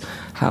 which is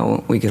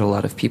how we get a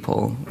lot of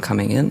people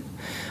coming in.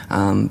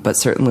 But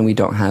certainly we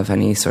don't have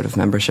any sort of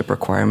membership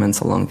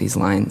requirements along these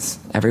lines.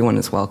 Everyone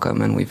is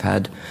welcome, and we've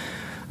had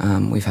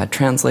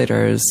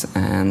translators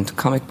and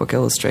comic book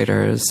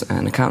illustrators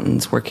and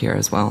accountants work here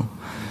as well.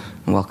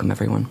 And welcome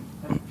everyone.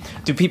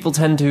 Do people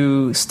tend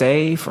to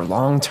stay for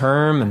long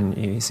term, and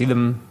you see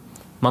them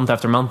month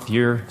after month,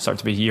 start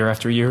to be year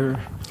after year?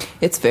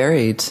 It's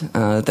varied.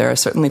 There are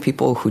certainly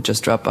people who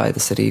just drop by the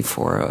city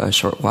for a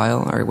short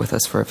while, are with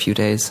us for a few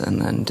days,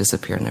 and then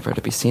disappear, never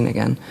to be seen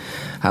again.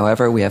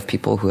 However, we have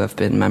people who have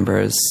been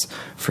members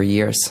for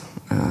years,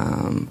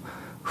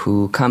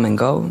 who come and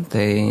go.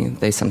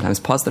 They sometimes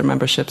pause their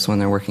memberships when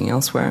they're working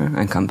elsewhere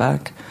and come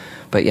back.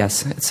 But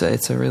yes, it's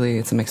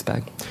a mixed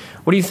bag.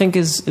 What do you think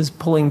is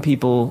pulling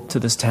people to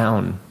this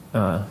town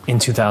in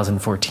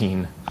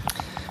 2014?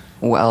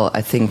 Well,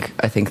 I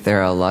think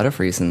there are a lot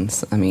of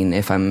reasons. I mean,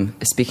 if I'm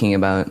speaking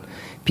about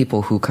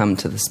people who come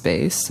to the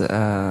space,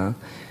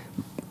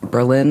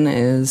 Berlin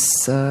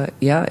is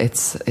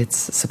it's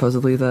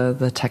supposedly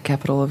the tech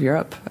capital of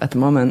Europe at the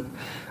moment.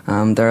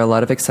 There are a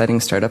lot of exciting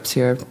startups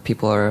here.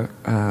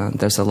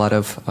 There's a lot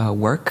of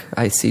work.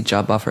 I see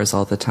job offers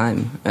all the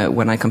time.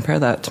 When I compare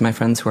that to my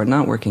friends who are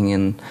not working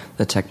in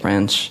the tech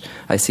branch,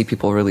 I see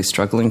people really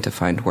struggling to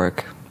find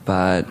work.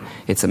 But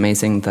it's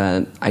amazing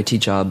that IT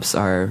jobs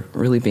are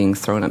really being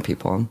thrown at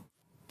people.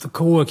 The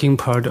co-working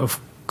part of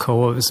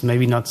co-op is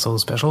maybe not so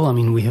special. I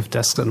mean, we have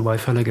desks and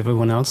Wi-Fi like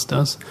everyone else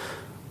does.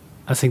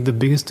 I think the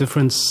biggest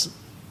difference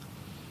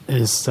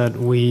is that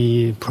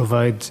we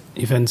provide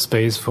event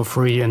space for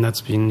free, and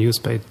that's being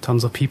used by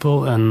tons of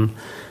people. And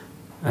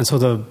so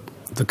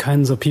the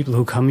kinds of people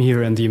who come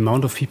here and the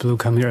amount of people who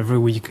come here every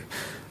week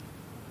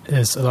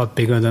is a lot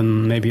bigger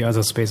than maybe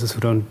other spaces who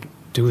don't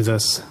do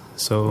this.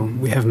 So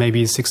we have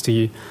maybe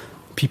 60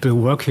 people who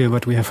work here,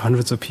 but we have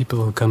hundreds of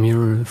people who come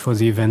here for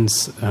the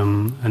events,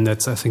 and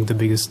that's, I think, the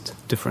biggest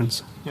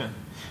difference. Yeah.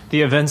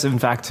 The events, in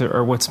fact,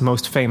 are what's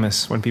most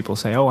famous when people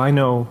say, oh, I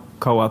know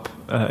Co-op.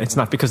 It's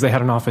not because they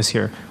had an office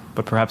here,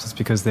 but perhaps it's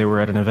because they were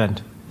at an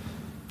event.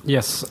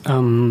 Yes.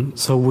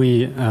 So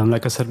we,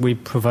 like I said, we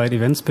provide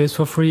event space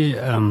for free,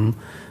 and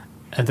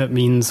that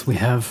means we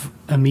have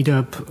a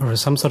meetup or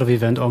some sort of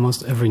event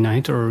almost every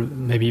night, or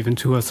maybe even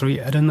 2 or 3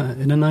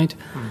 in a night.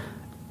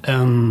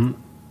 And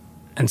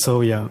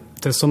so, yeah,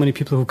 there's so many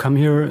people who come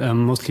here,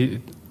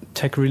 mostly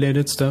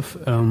tech-related stuff,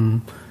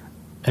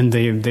 and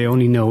they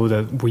only know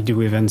that we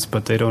do events,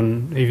 but they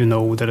don't even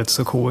know that it's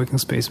a co-working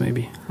space,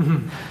 maybe.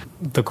 Mm-hmm.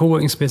 The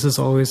co-working space has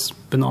always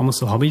been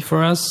almost a hobby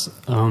for us.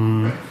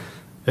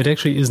 It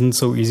actually isn't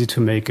so easy to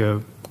make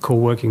a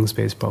co-working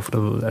space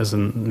profitable, as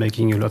in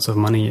making you lots of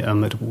money.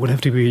 It would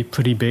have to be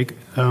pretty big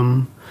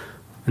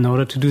in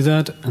order to do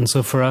that. And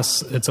so for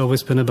us, it's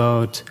always been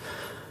about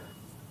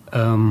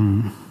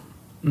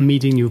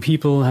meeting new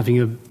people, having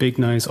a big,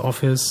 nice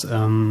office,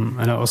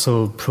 and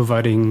also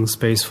providing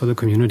space for the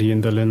community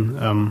in Berlin.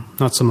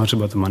 Not so much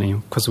about the money,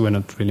 because we're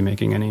not really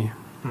making any,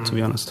 to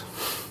be honest.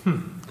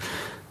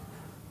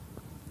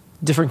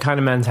 Different kind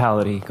of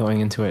mentality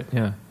going into it,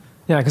 yeah.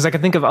 Yeah, because I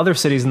can think of other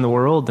cities in the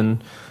world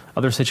and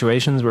other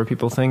situations where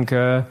people think,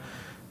 well,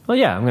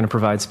 yeah, I'm going to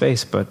provide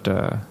space, but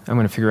I'm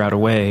going to figure out a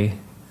way,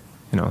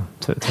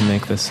 to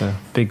make this a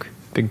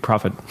big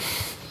profit.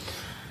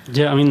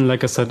 Yeah, I mean,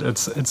 like I said,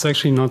 it's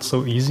actually not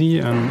so easy.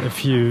 And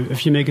if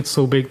you make it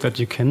so big that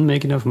you can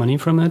make enough money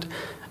from it,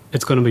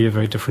 it's going to be a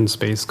very different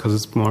space because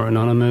it's more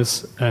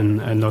anonymous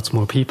and lots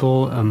more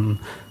people.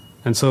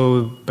 And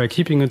so by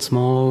keeping it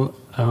small,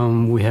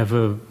 we have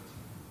a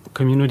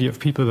community of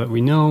people that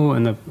we know,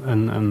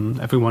 and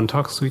everyone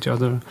talks to each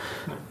other.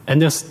 And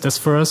there's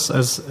for us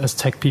as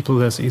tech people,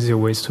 there's easier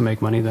ways to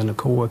make money than a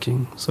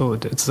co-working. So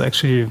it's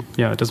actually,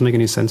 it doesn't make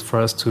any sense for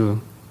us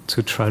to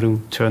try to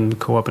turn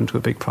co-op into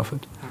a big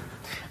profit.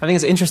 I think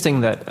it's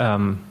interesting that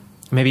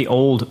maybe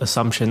old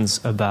assumptions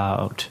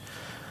about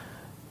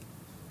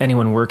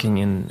anyone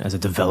working as a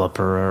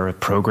developer or a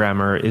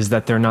programmer is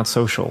that they're not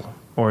social,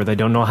 or they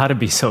don't know how to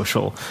be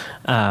social,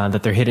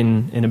 that they're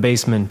hidden in a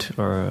basement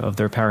or of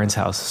their parents'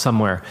 house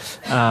somewhere.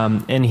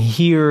 And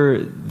here,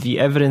 the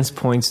evidence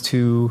points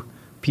to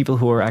people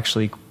who are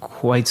actually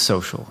quite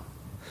social.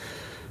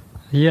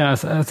 Yeah,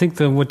 I think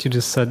that what you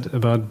just said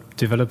about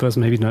developers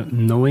maybe not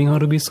knowing how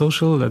to be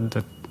social,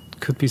 that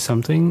could be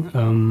something.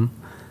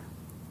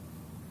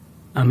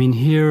 I mean,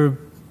 here,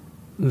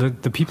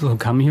 the people who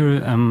come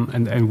here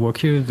and work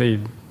here, they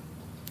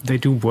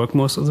do work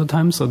most of the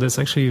time, so there's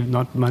actually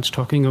not much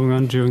talking going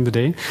on during the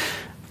day,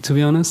 to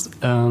be honest.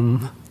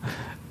 And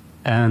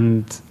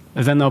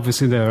then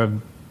obviously there are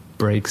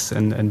breaks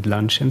and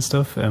lunch and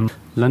stuff.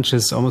 Lunch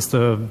is almost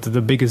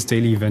the biggest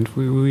daily event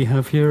we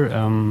have here.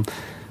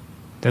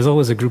 There's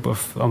always a group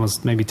of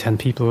almost maybe 10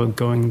 people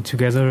going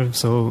together,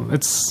 so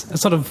it's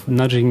sort of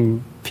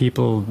nudging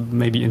people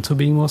maybe into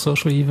being more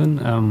social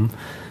even.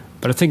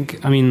 But I think,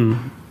 I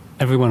mean,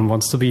 everyone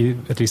wants to be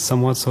at least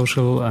somewhat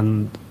social,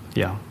 and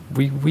yeah,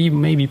 we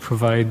maybe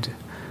provide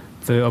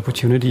the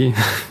opportunity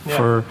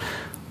for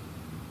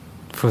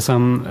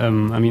some.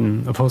 I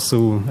mean,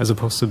 as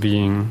opposed to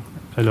being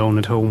alone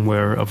at home,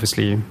 where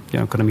obviously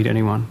you're not going to meet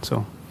anyone.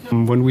 So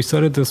when we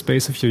started the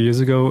space a few years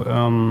ago,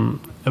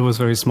 it was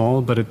very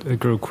small, but it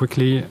grew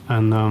quickly,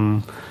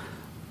 and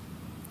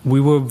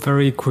we were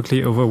very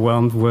quickly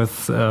overwhelmed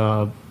with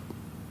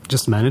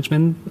just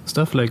management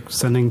stuff, like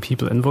sending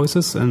people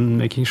invoices and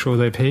making sure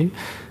they pay,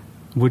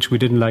 which we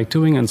didn't like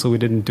doing, and so we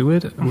didn't do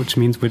it, which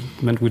meant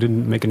we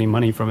didn't make any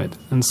money from it.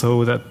 And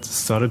so that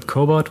started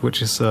Cobot,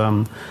 which is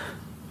a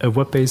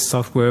web-based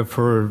software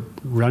for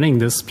running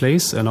this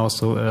place, and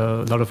also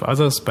a lot of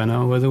others by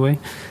now, by the way.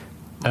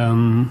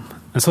 And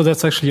so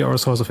that's actually our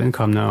source of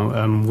income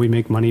now. We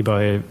make money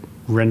by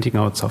renting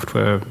out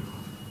software,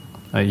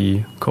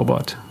 i.e.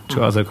 Cobot,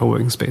 to other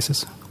co-working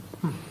spaces.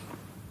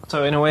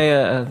 So in a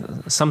way,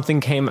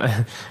 something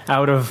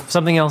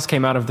else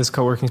came out of this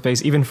co-working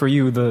space, even for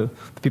you, the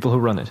people who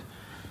run it.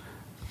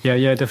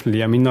 Yeah,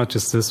 definitely. I mean, not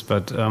just this,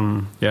 but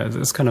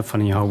it's kind of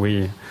funny how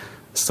we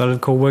started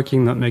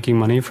co-working, not making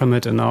money from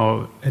it, and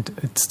now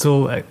it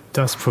still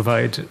does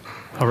provide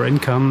our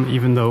income,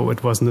 even though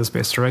it wasn't the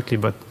space directly,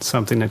 but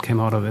something that came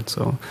out of it.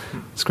 So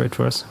it's great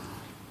for us.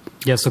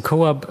 Yeah, so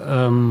co-op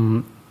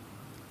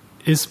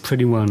is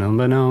pretty well known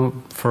by now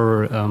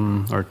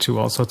or to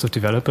all sorts of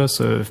developers.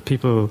 So if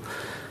people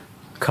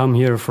come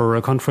here for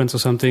a conference or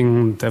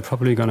something, they're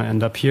probably going to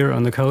end up here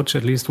on the couch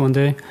at least one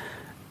day.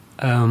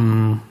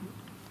 And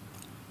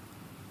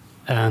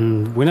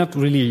we're not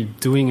really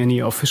doing any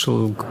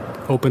official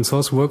open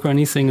source work or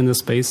anything in the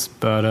space,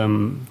 but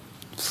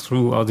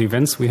through all the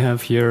events we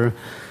have here,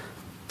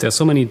 there's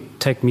so many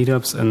tech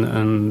meetups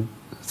and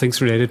things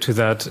related to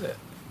that.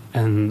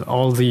 And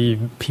all the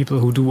people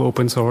who do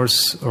open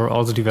source or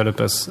all the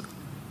developers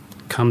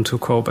come to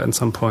Coop at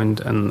some point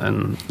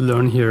and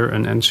learn here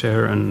and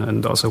share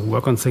and also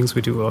work on things.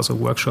 We do also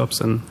workshops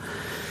and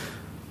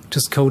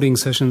just coding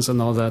sessions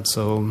and all that.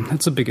 So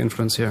it's a big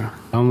influence here.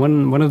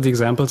 One of the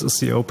examples is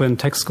the Open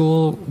Tech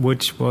School,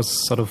 which was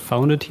sort of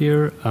founded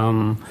here.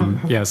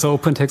 So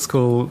Open Tech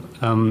School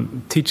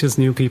teaches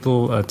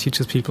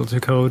people to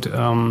code.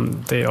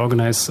 They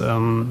organize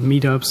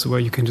meetups where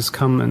you can just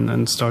come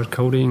and start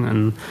coding.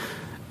 And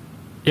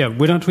yeah,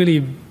 we didn't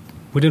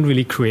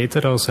really create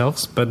that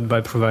ourselves, but by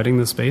providing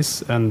the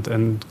space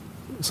and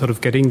sort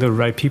of getting the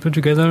right people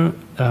together,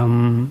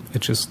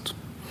 it just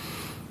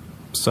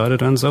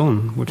started on its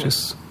own, which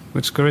is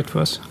great for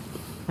us.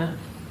 Yeah.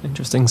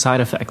 Interesting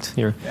side effect.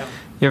 You're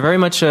very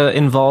much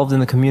involved in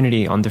the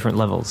community on different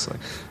levels.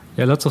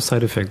 Yeah, lots of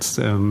side effects.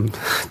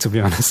 To be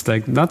honest,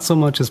 like not so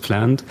much is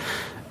planned.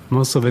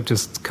 Most of it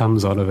just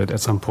comes out of it at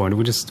some point.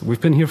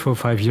 We've been here for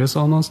 5 years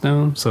almost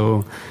now,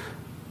 so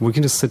we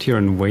can just sit here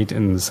and wait,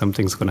 and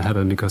something's going to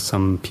happen because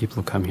some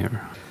people come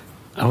here.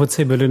 I would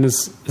say Berlin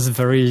is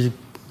very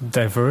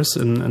diverse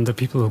in the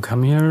people who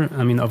come here.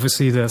 I mean,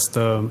 obviously there's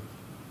the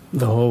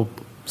whole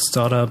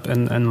startup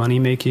and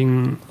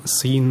money-making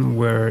scene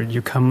where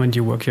you come and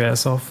you work your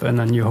ass off and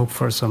then you hope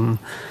for some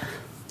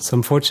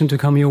fortune to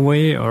come your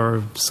way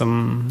or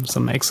some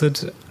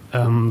exit.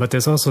 But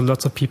there's also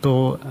lots of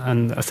people,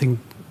 and I think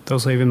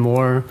those are even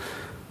more,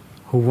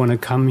 who want to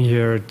come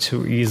here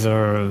to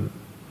either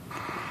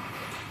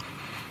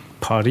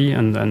party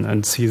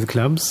and see the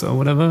clubs or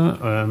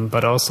whatever,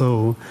 but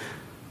also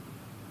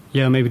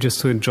maybe just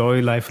to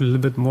enjoy life a little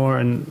bit more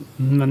and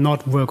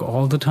not work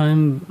all the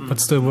time, but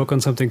still work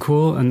on something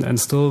cool and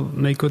still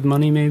make good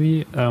money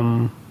maybe,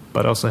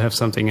 but also have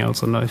something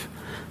else in life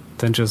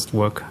than just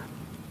work.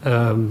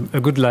 A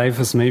good life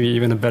is maybe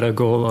even a better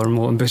goal or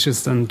more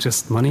ambitious than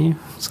just money.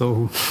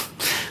 So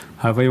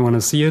however you want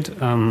to see it.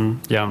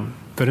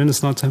 Berlin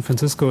is not San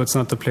Francisco. It's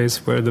not the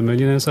place where the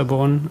millionaires are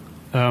born.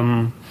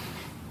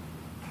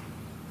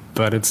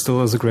 But it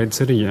still is a great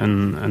city,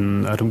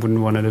 and I wouldn't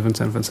want to live in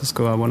San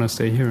Francisco. I want to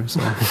stay here. So.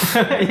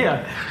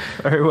 Yeah,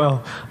 very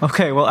well.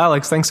 Okay, well,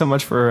 Alex, thanks so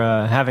much for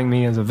having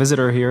me as a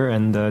visitor here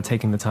and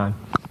taking the time.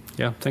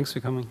 Yeah, thanks for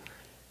coming.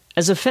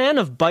 As a fan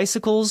of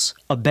bicycles,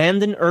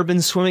 abandoned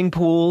urban swimming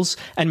pools,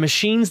 and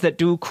machines that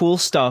do cool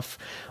stuff,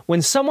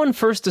 when someone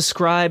first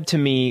described to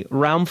me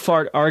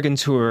Raumfahrt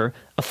Agentur,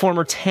 a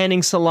former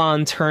tanning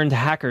salon turned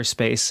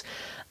hackerspace,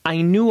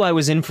 I knew I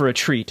was in for a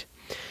treat.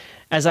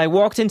 As I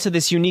walked into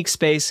this unique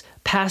space,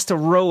 past a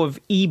row of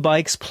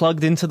e-bikes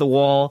plugged into the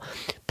wall,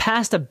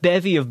 past a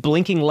bevy of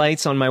blinking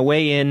lights on my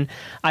way in,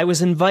 I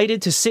was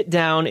invited to sit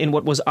down in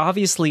what was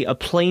obviously a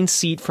plain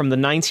seat from the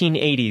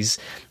 1980s,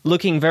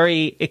 looking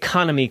very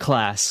economy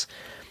class.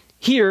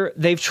 Here,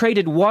 they've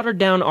traded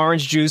watered-down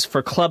orange juice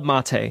for Club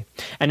Mate,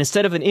 and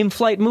instead of an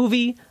in-flight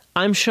movie,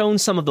 I'm shown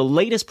some of the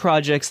latest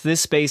projects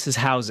this space is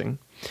housing.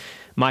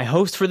 My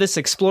host for this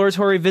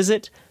exploratory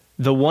visit,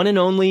 the one and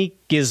only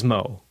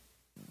Gizmo.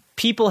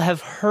 People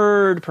have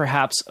heard,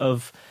 perhaps,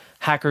 of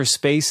hacker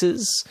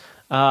spaces,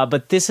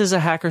 but this is a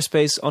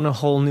hackerspace on a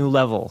whole new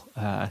level.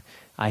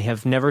 I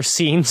have never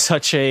seen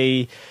such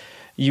a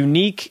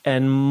unique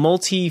and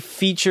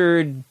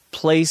multi-featured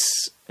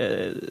place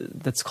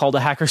that's called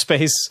a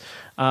hackerspace.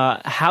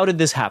 How did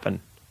this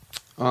happen?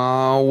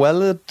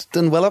 Well, it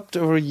developed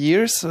over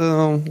years.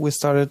 We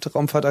started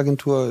Raumfahrt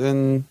Agentur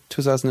in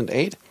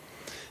 2008.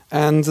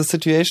 And the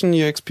situation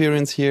you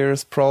experience here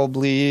is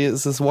probably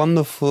this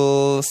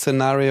wonderful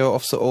scenario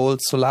of the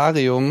old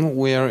solarium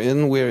we're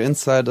in. We're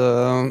inside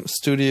a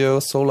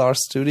studio, solar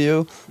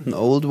studio, an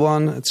old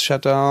one. It's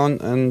shut down,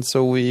 and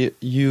so we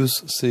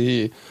use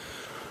the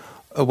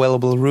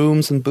available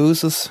rooms and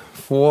booths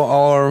for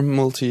our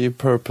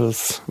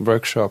multi-purpose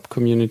workshop,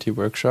 community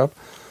workshop.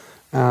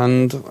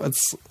 And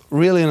it's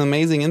really an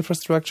amazing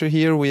infrastructure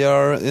here. We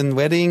are in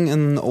Wedding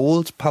in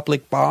old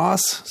public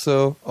baths.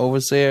 So over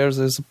there's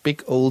a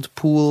big old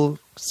pool,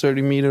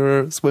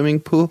 30-meter swimming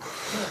pool.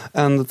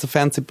 And it's a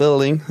fancy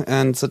building.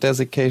 And the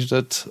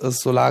designated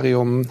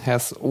solarium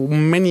has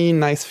many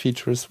nice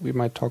features we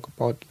might talk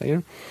about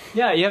later.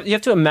 Yeah, you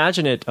have to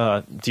imagine it,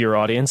 dear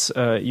audience.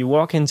 You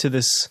walk into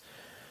this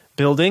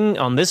building,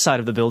 on this side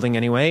of the building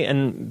anyway,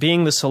 and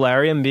being the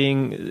solarium,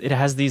 it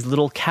has these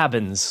little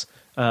cabins,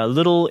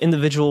 little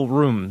individual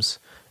rooms.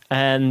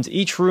 And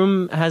each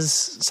room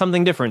has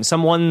something different.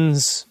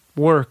 Someone's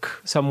work,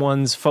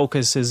 someone's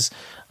focus is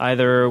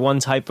either one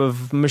type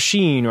of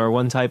machine or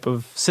one type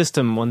of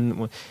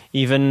system,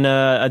 even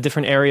a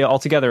different area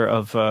altogether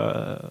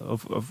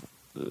of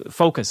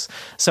focus.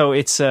 So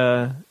it's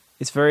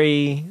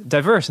very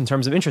diverse in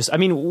terms of interest. I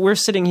mean, we're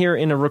sitting here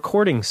in a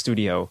recording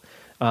studio,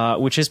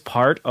 which is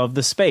part of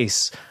the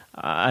space.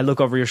 I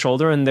look over your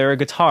shoulder and there are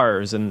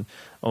guitars, and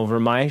over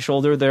my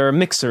shoulder there are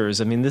mixers.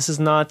 I mean, this is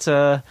not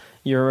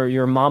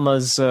your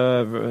mama's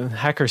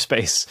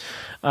hackerspace.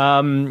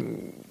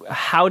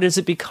 How does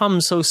it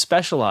become so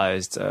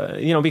specialized?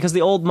 Because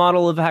the old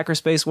model of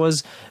hackerspace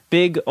was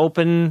big,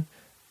 open,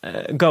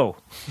 go.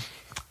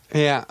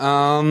 Yeah,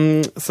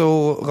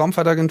 so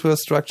Raumfahrt Agentur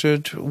is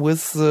structured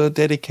with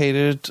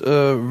dedicated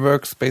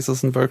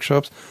workspaces and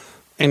workshops.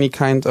 Any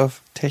kind of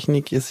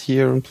technique is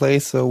here in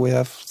place. So we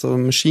have the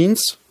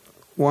machines.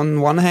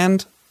 One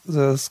hand,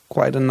 there's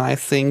quite a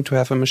nice thing to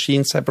have a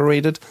machine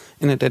separated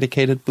in a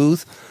dedicated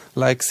booth,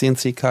 like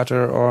CNC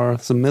cutter or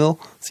the mill,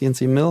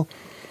 CNC mill.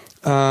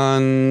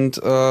 And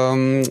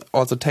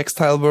also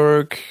textile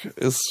work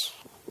is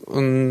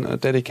in a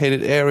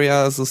dedicated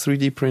area, the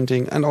 3D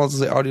printing, and also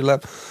the audio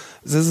lab.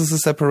 This is a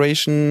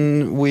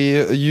separation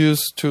we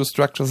use to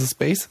structure the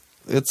space.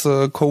 It's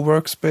a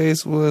co-work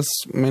space with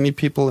many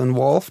people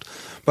involved,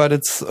 but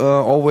it's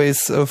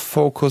always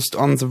focused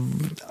on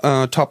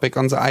the topic,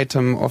 on the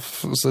item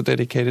of the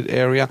dedicated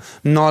area,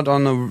 not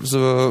on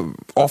the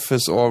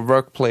office or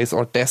workplace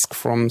or desk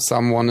from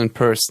someone in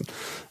person.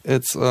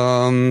 It's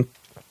a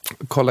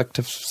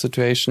collective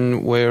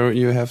situation where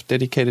you have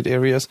dedicated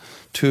areas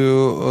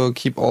to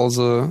keep all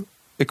the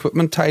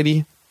equipment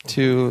tidy,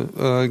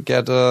 to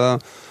get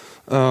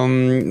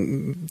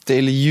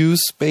daily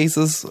use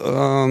spaces,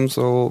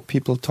 so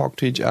people talk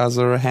to each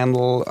other,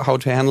 how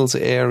to handle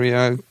the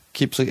area,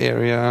 keep the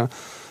area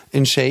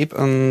in shape,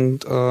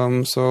 and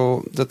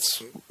so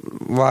that's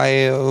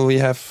why we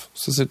have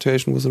the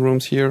situation with the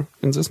rooms here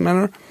in this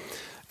manner.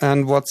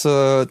 And what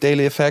the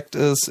daily effect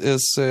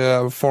is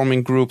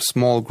forming groups,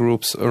 small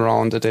groups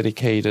around a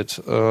dedicated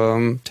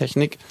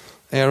technique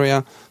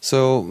area.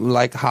 So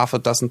like half a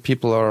dozen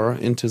people are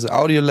into the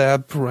audio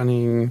lab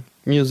running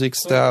music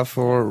stuff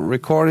or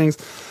recordings,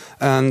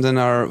 and then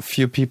are a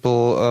few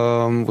people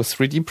with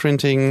 3D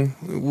printing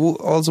who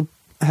also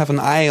have an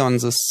eye on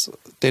this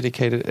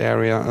dedicated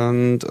area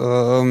and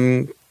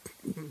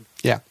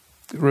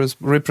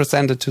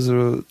represented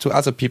to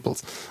other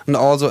peoples, and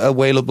also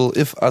available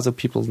if other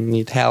people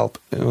need help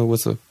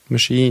with a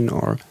machine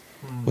or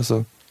with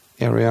a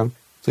area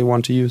they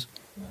want to use.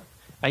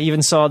 I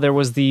even saw there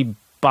was the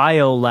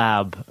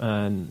biolab,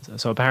 and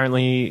so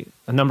apparently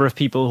a number of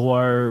people who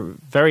are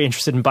very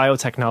interested in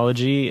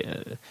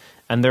biotechnology,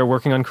 and they're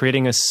working on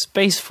creating a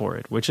space for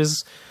it, which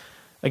is,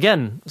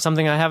 again,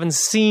 something I haven't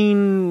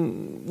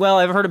seen. Well,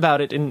 I've heard about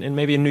it in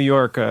maybe in New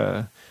York,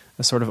 a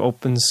sort of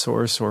open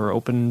source or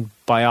open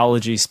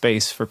biology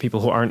space for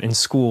people who aren't in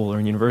school or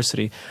in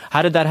university.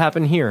 How did that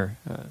happen here?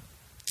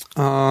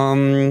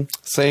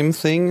 Same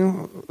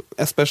thing,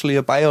 especially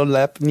a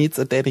biolab needs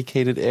a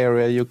dedicated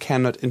area. You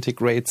cannot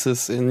integrate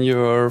this in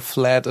your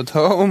flat at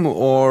home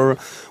or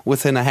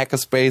within a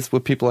hackerspace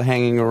with people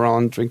hanging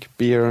around, drinking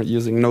beer,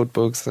 using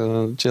notebooks,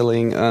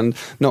 chilling. And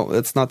no,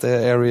 it's not the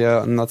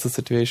area, not the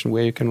situation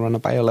where you can run a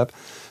biolab.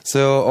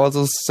 So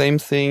also same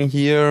thing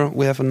here.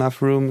 We have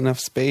enough room, enough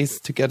space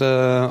to get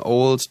a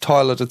old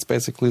toilet. It's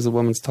basically the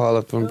women's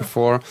toilet from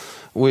before.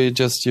 We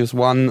just use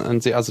one,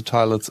 and the other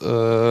toilets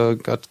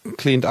got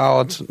cleaned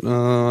out,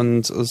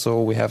 and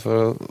so we have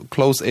a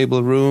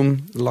close-able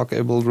room,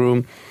 lock-able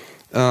room,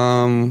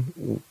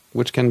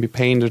 which can be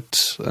painted,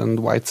 and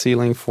white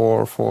ceiling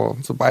for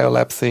the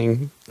biolab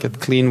thing.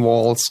 Get clean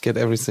walls, get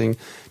everything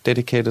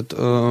dedicated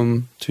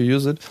to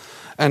use it.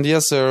 And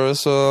yes, there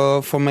is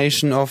a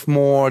formation of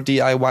more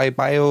DIY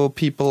bio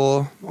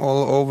people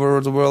all over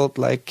the world,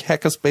 like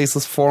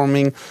hackerspaces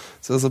forming.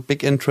 So there's a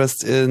big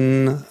interest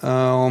in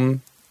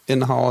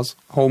in-house,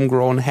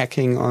 homegrown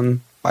hacking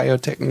on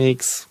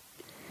biotechniques,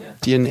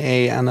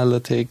 DNA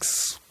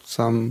analytics,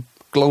 some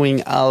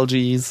glowing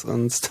algae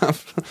and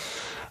stuff.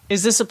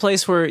 Is this a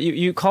place where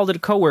you called it a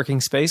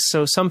co-working space?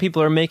 So some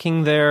people are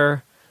making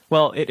their...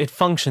 Well, it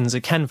functions,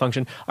 it can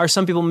function. Are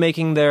some people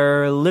making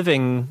their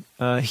living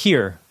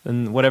here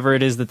and whatever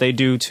it is that they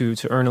do to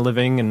earn a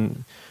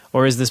living,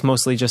 or is this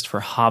mostly just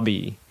for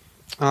hobby?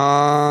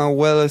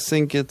 Well, I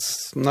think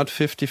it's not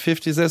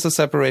 50-50. There's a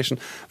separation.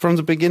 From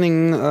the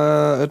beginning,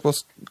 it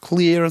was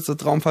clear that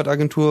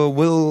Raumfahrtagentur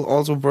will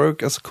also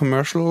work as a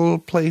commercial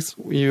place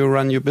where you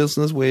run your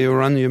business, where you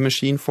run your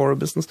machine for a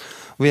business.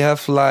 We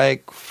have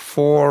like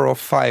 4 or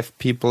 5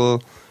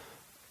 people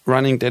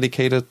running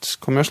dedicated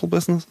commercial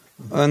business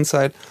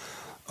inside.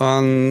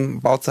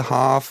 About the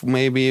half,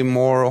 maybe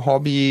more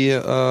hobby,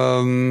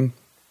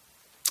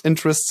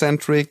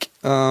 interest-centric.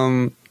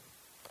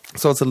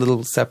 So it's a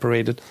little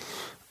separated.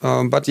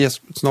 But yes,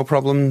 it's no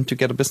problem to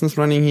get a business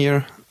running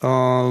here.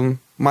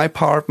 My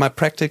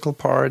practical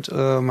part,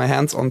 my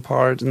hands-on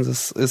part in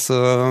this is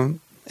an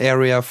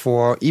area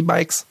for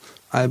e-bikes.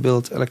 I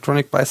build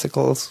electronic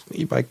bicycles,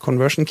 e-bike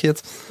conversion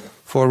kits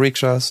for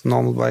rickshaws,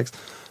 normal bikes.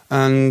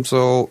 And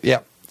so,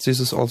 yeah, this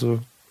is also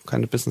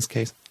kind of business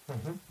case.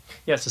 Mm-hmm.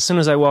 Yes, as soon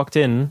as I walked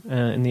in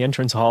the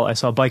entrance hall, I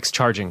saw bikes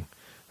charging.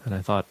 And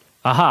I thought,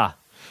 aha,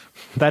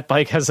 that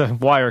bike has a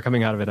wire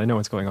coming out of it. I know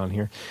what's going on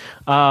here.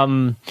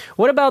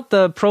 What about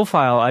the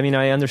profile? I mean,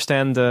 I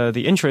understand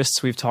the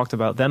interests. We've talked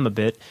about them a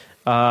bit.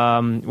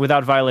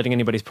 Without violating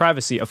anybody's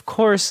privacy, of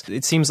course,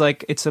 it seems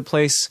like it's a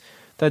place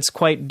that's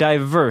quite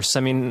diverse. I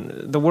mean,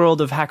 the world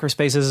of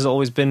hackerspaces has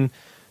always been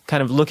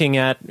kind of looking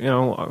at,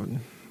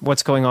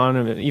 what's going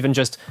on, even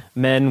just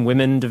men,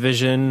 women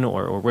division,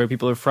 or where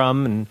people are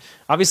from. And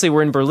obviously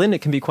we're in Berlin.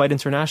 It can be quite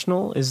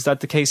international. Is that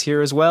the case here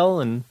as well?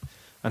 And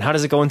how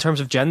does it go in terms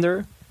of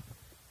gender?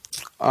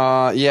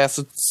 Yes,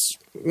 it's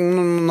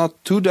not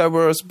too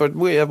diverse, but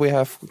we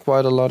have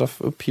quite a lot of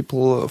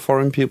people,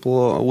 foreign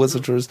people,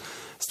 visitors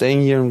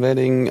staying here and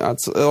waiting.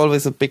 It's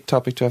always a big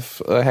topic to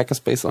have a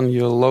hackerspace on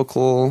your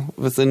local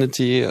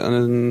vicinity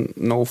and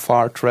no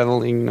far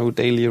traveling, no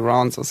daily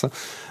rounds. So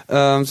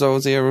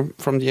they're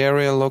from the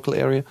area, local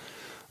area.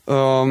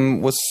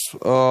 One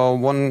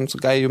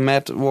guy you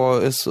met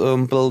is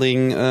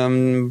building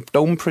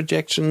dome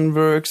projection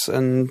works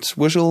and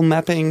visual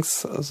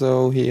mappings.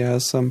 So he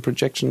has some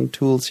projection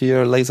tools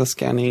here, laser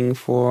scanning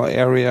for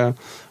area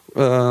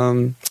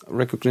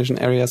recognition,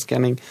 area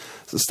scanning,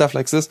 so stuff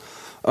like this.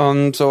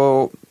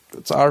 So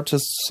it's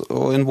artists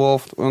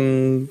involved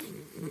and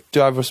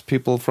diverse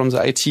people from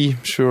the IT.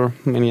 Sure,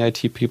 many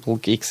IT people,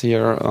 geeks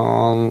here.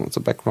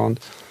 The background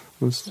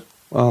was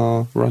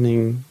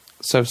running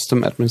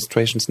system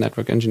administrations,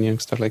 network engineering,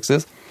 stuff like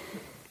this.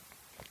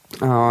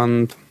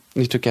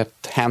 Need to get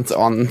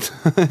hands-on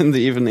in the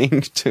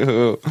evening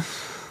to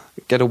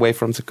get away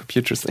from the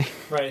computer thing.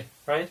 Right,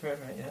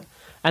 yeah.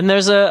 And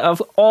there's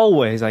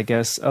always, I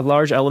guess, a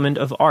large element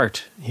of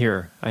art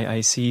here.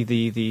 I see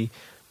the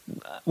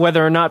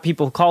whether or not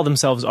people call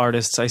themselves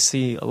artists, I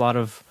see a lot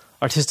of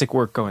artistic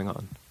work going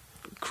on.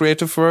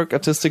 Creative work,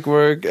 artistic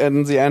work, and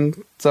in the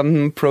end,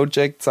 some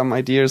projects, some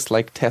ideas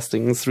like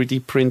testing,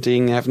 3D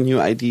printing, have new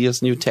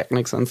ideas, new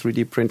techniques on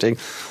 3D printing,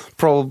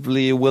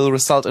 probably will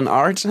result in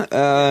art.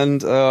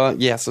 And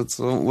yes, it's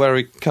a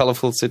very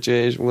colorful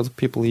situation with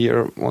people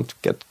here want to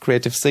get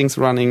creative things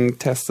running,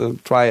 test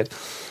it, try it,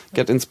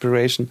 get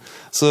inspiration.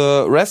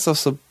 So the rest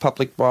of the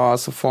public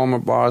bars, the former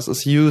bars,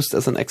 is used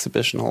as an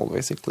exhibition hall,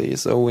 basically.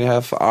 So we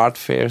have art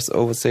fairs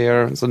over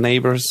there. The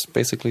neighbors,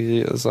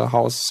 basically, as a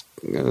house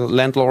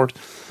landlord,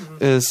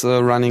 is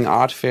running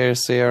art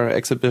fairs there,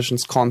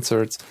 exhibitions,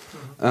 concerts.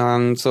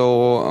 And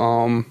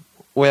so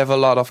we have a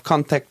lot of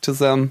contact to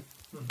them,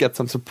 get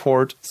some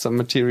support, some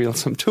material,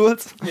 some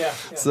tools. Yeah.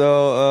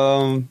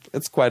 So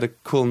it's quite a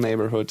cool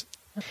neighborhood.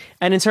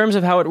 And in terms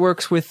of how it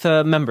works with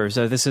members,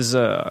 this is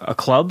a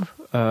club.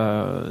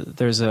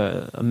 There's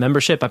a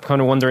membership. I'm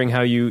kind of wondering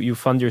how you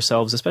fund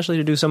yourselves, especially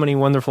to do so many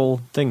wonderful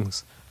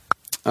things.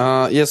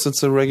 Yes,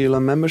 it's a regular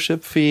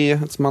membership fee.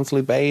 It's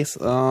monthly base.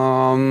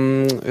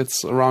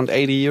 It's around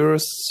 80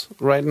 euros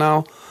right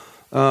now.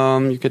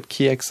 You get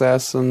key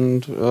access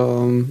and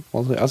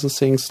all the other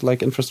things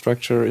like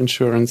infrastructure,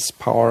 insurance,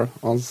 power.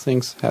 All the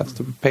things have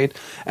to be paid,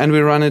 and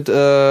we run it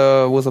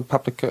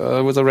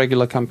with a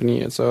regular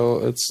company. So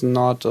it's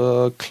not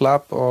a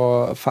club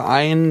or a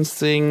Verein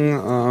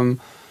thing.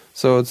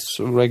 So it's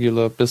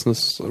regular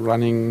business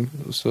running,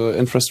 so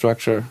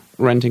infrastructure,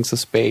 renting the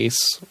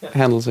space,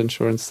 handles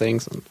insurance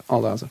things, and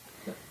all the other.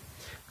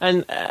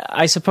 And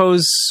I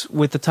suppose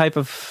with the type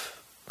of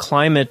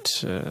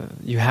climate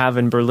you have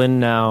in Berlin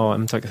now,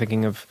 I'm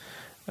thinking of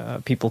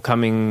people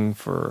coming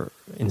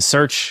in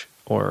search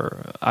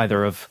or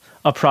either of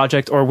a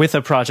project or with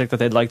a project that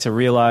they'd like to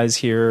realize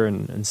here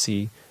and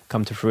see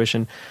come to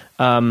fruition.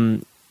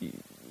 Finding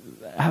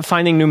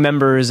new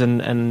members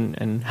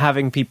and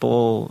having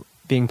people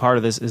being part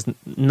of this is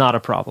not a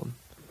problem.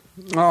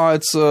 Oh,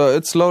 it's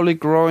slowly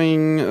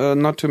growing,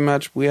 not too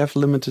much. We have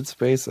limited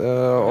space.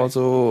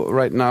 Also,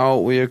 right now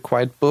we are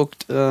quite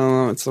booked.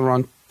 It's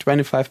around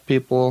 25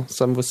 people,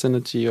 some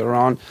vicinity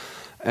around.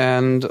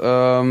 And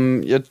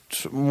yet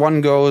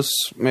one goes,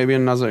 maybe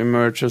another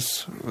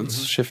emerges.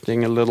 It's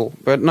shifting a little,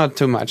 but not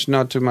too much.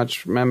 Not too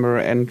much member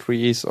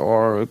entries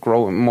or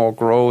more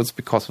growth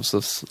because of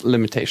this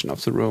limitation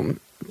of the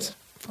room. It's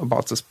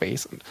about the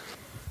space.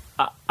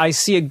 I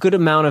see a good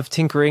amount of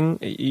tinkering.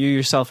 You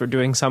yourself are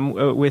doing some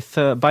with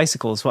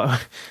bicycles. Well,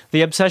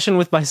 the obsession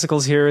with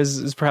bicycles here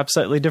is perhaps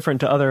slightly different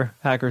to other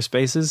hacker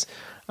spaces.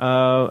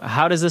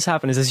 How does this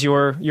happen? Is this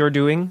your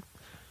doing?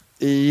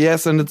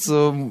 Yes, and it's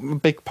a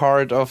big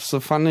part of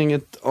the funding.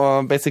 It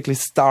basically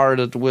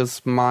started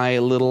with my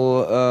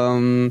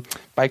little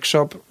bike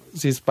shop.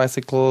 This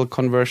bicycle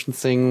conversion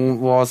thing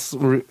was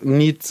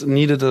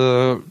needed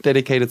a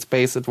dedicated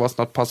space. It was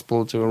not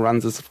possible to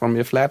run this from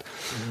your flat.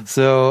 Mm-hmm.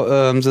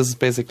 So this is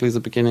basically the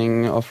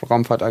beginning of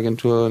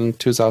Raumfahrtagentur in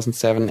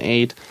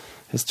 2007-8.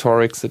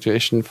 Historic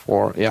situation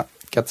for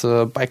get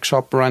the bike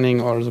shop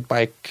running or the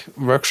bike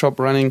workshop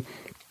running.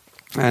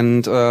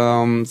 And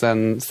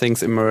then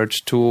things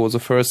emerged to the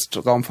first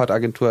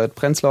Raumfahrtagentur at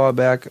Prenzlauer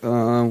Berg.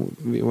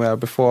 We were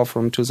before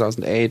from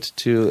 2008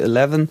 to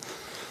 11.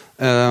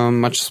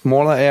 Much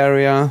smaller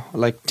area,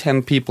 like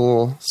 10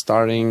 people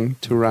starting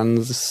to run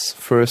this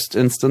first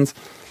instance.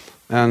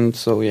 And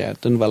so,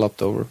 it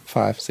developed over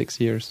 5-6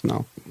 years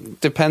now.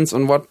 Depends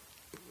on what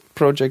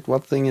project,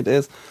 what thing it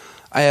is.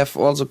 I have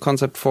also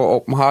concept for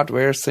open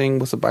hardware thing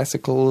with the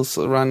bicycles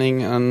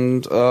running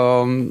and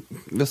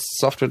with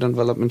software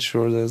development.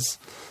 Sure, there's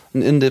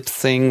an in-depth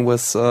thing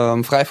with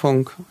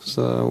Freifunk.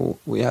 So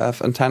we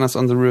have antennas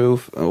on the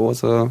roof. It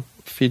was a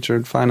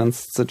featured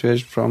finance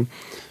situation from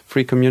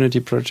free community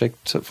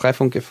project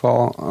Freifunk e.V.,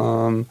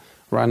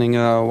 running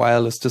a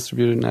wireless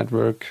distributed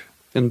network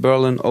in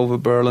Berlin, over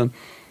Berlin.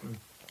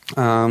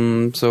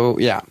 Open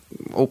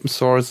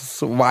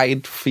source,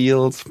 wide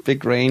fields,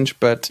 big range,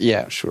 but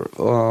sure.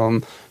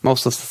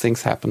 Most of the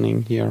things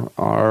happening here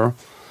are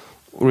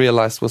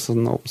realized with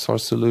an open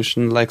source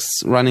solution, like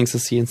running the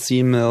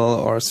CNC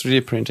mill or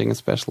 3D printing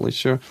especially,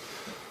 sure.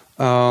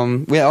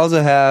 We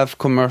also have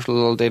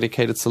commercial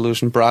dedicated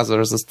solution.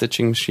 Brother is a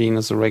stitching machine,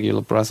 is a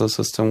regular brother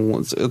system.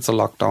 It's a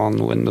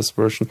lockdown Windows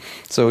version,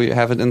 so you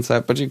have it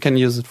inside, but you can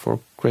use it for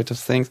creative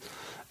things.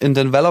 In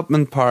the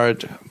development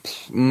part,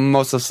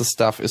 most of the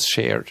stuff is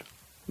shared,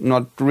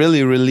 not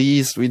really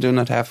released. We do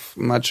not have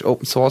much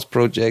open source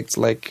projects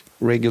like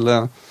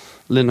regular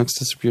Linux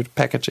distributed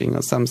packaging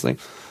or something.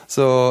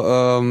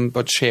 So,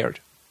 but shared.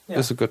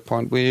 Is a good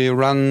point. We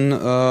run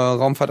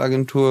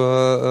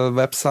Raumfahrtagentur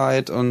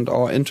website and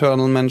our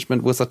internal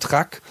management with a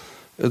Track.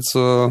 It's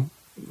a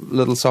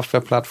little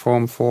software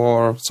platform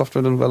for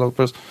software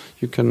developers.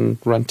 You can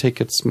run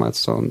tickets,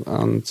 milestone,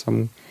 and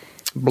some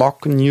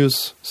blog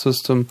news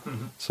system.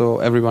 Mm-hmm. So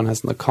everyone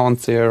has an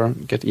account there,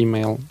 get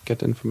email,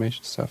 get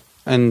information stuff.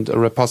 And a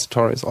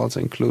repository is also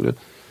included.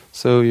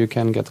 So you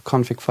can get the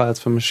config files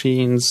for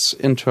machines,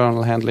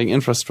 internal handling,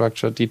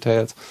 infrastructure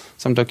details,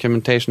 some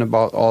documentation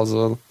about all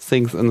the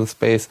things in the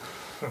space.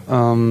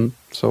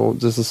 So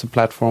this is a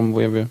platform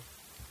where we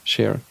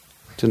share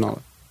the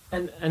knowledge.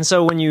 And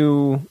so when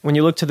you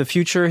look to the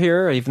future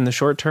here, even the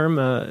short term,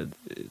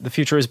 the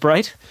future is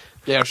bright?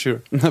 Yeah,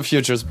 sure. The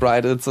future is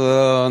bright. It's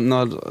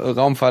not a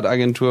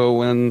Raumfahrtagentur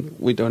when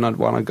we do not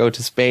want to go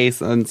to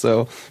space. And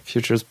so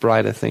future is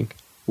bright, I think.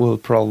 We'll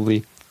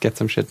probably get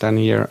some shit done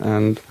here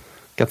and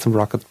get some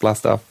rockets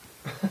blast off.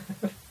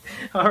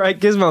 All right,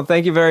 Gizmo,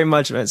 thank you very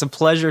much. It's a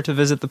pleasure to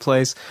visit the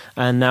place,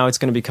 and now it's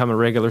going to become a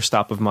regular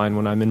stop of mine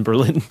when I'm in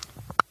Berlin.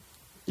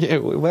 Yeah,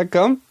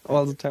 welcome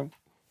all the time.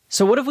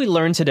 So what have we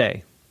learned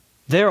today?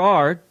 There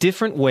are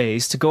different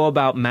ways to go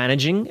about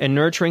managing and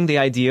nurturing the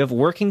idea of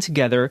working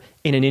together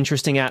in an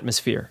interesting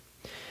atmosphere.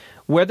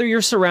 Whether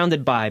you're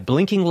surrounded by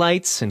blinking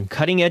lights and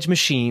cutting-edge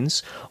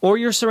machines, or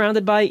you're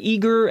surrounded by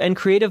eager and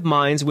creative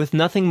minds with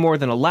nothing more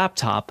than a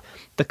laptop,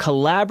 the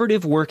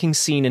collaborative working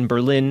scene in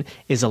Berlin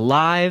is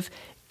alive,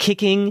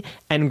 kicking,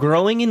 and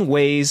growing in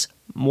ways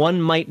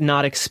one might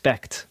not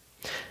expect.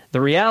 The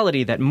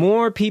reality that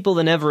more people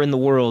than ever in the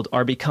world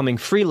are becoming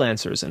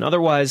freelancers and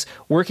otherwise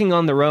working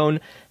on their own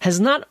has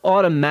not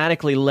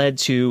automatically led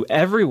to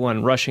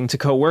everyone rushing to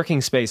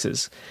co-working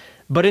spaces.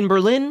 But in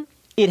Berlin,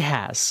 it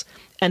has.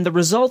 And the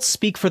results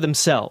speak for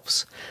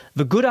themselves.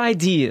 The good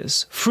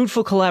ideas,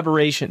 fruitful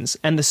collaborations,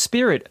 and the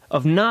spirit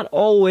of not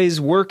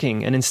always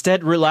working and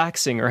instead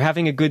relaxing or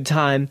having a good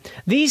time,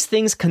 these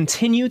things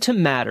continue to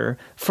matter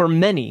for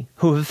many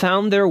who have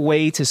found their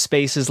way to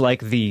spaces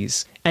like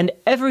these. And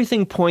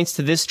everything points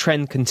to this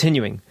trend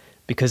continuing,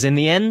 because in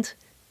the end,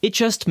 it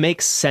just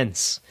makes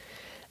sense.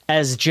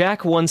 As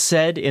Jack once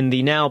said in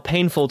the now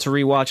painful to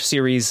rewatch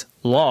series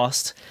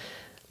Lost,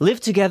 live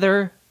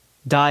together,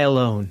 die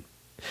alone.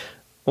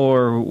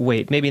 Or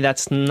wait, maybe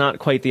that's not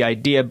quite the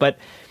idea, but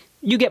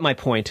you get my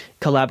point.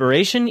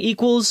 Collaboration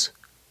equals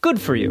good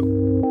for you.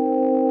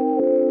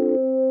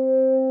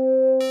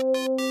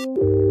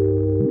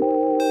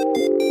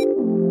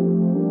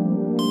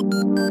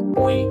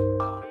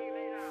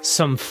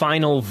 Some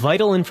final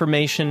vital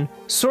information.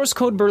 Source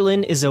Code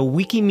Berlin is a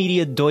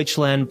Wikimedia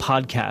Deutschland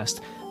podcast.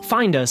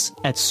 Find us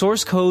at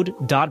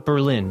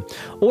sourcecode.berlin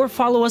or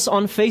follow us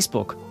on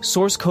Facebook,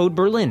 Source Code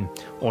Berlin,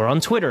 or on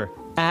Twitter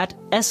at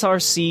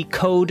SRC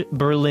Code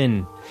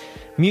Berlin.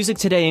 Music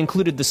today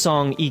included the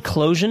song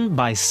Eclosion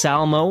by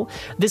Salmo.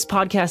 This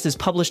podcast is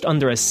published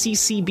under a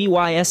CC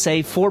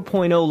BY-SA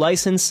 4.0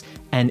 license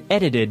and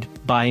edited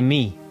by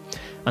me.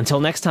 Until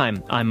next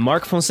time, I'm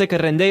Mark Fonseca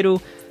Rendeiro.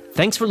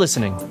 Thanks for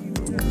listening.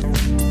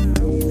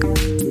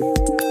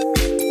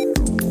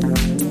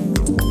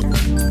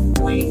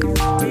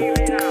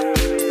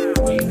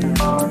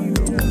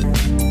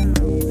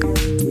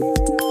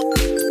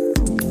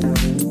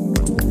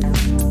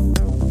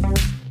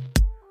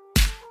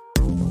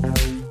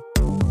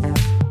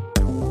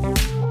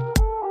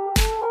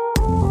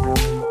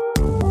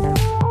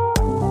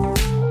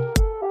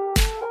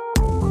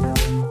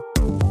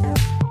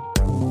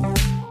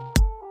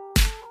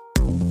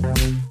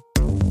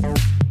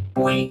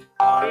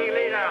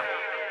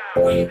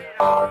 We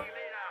are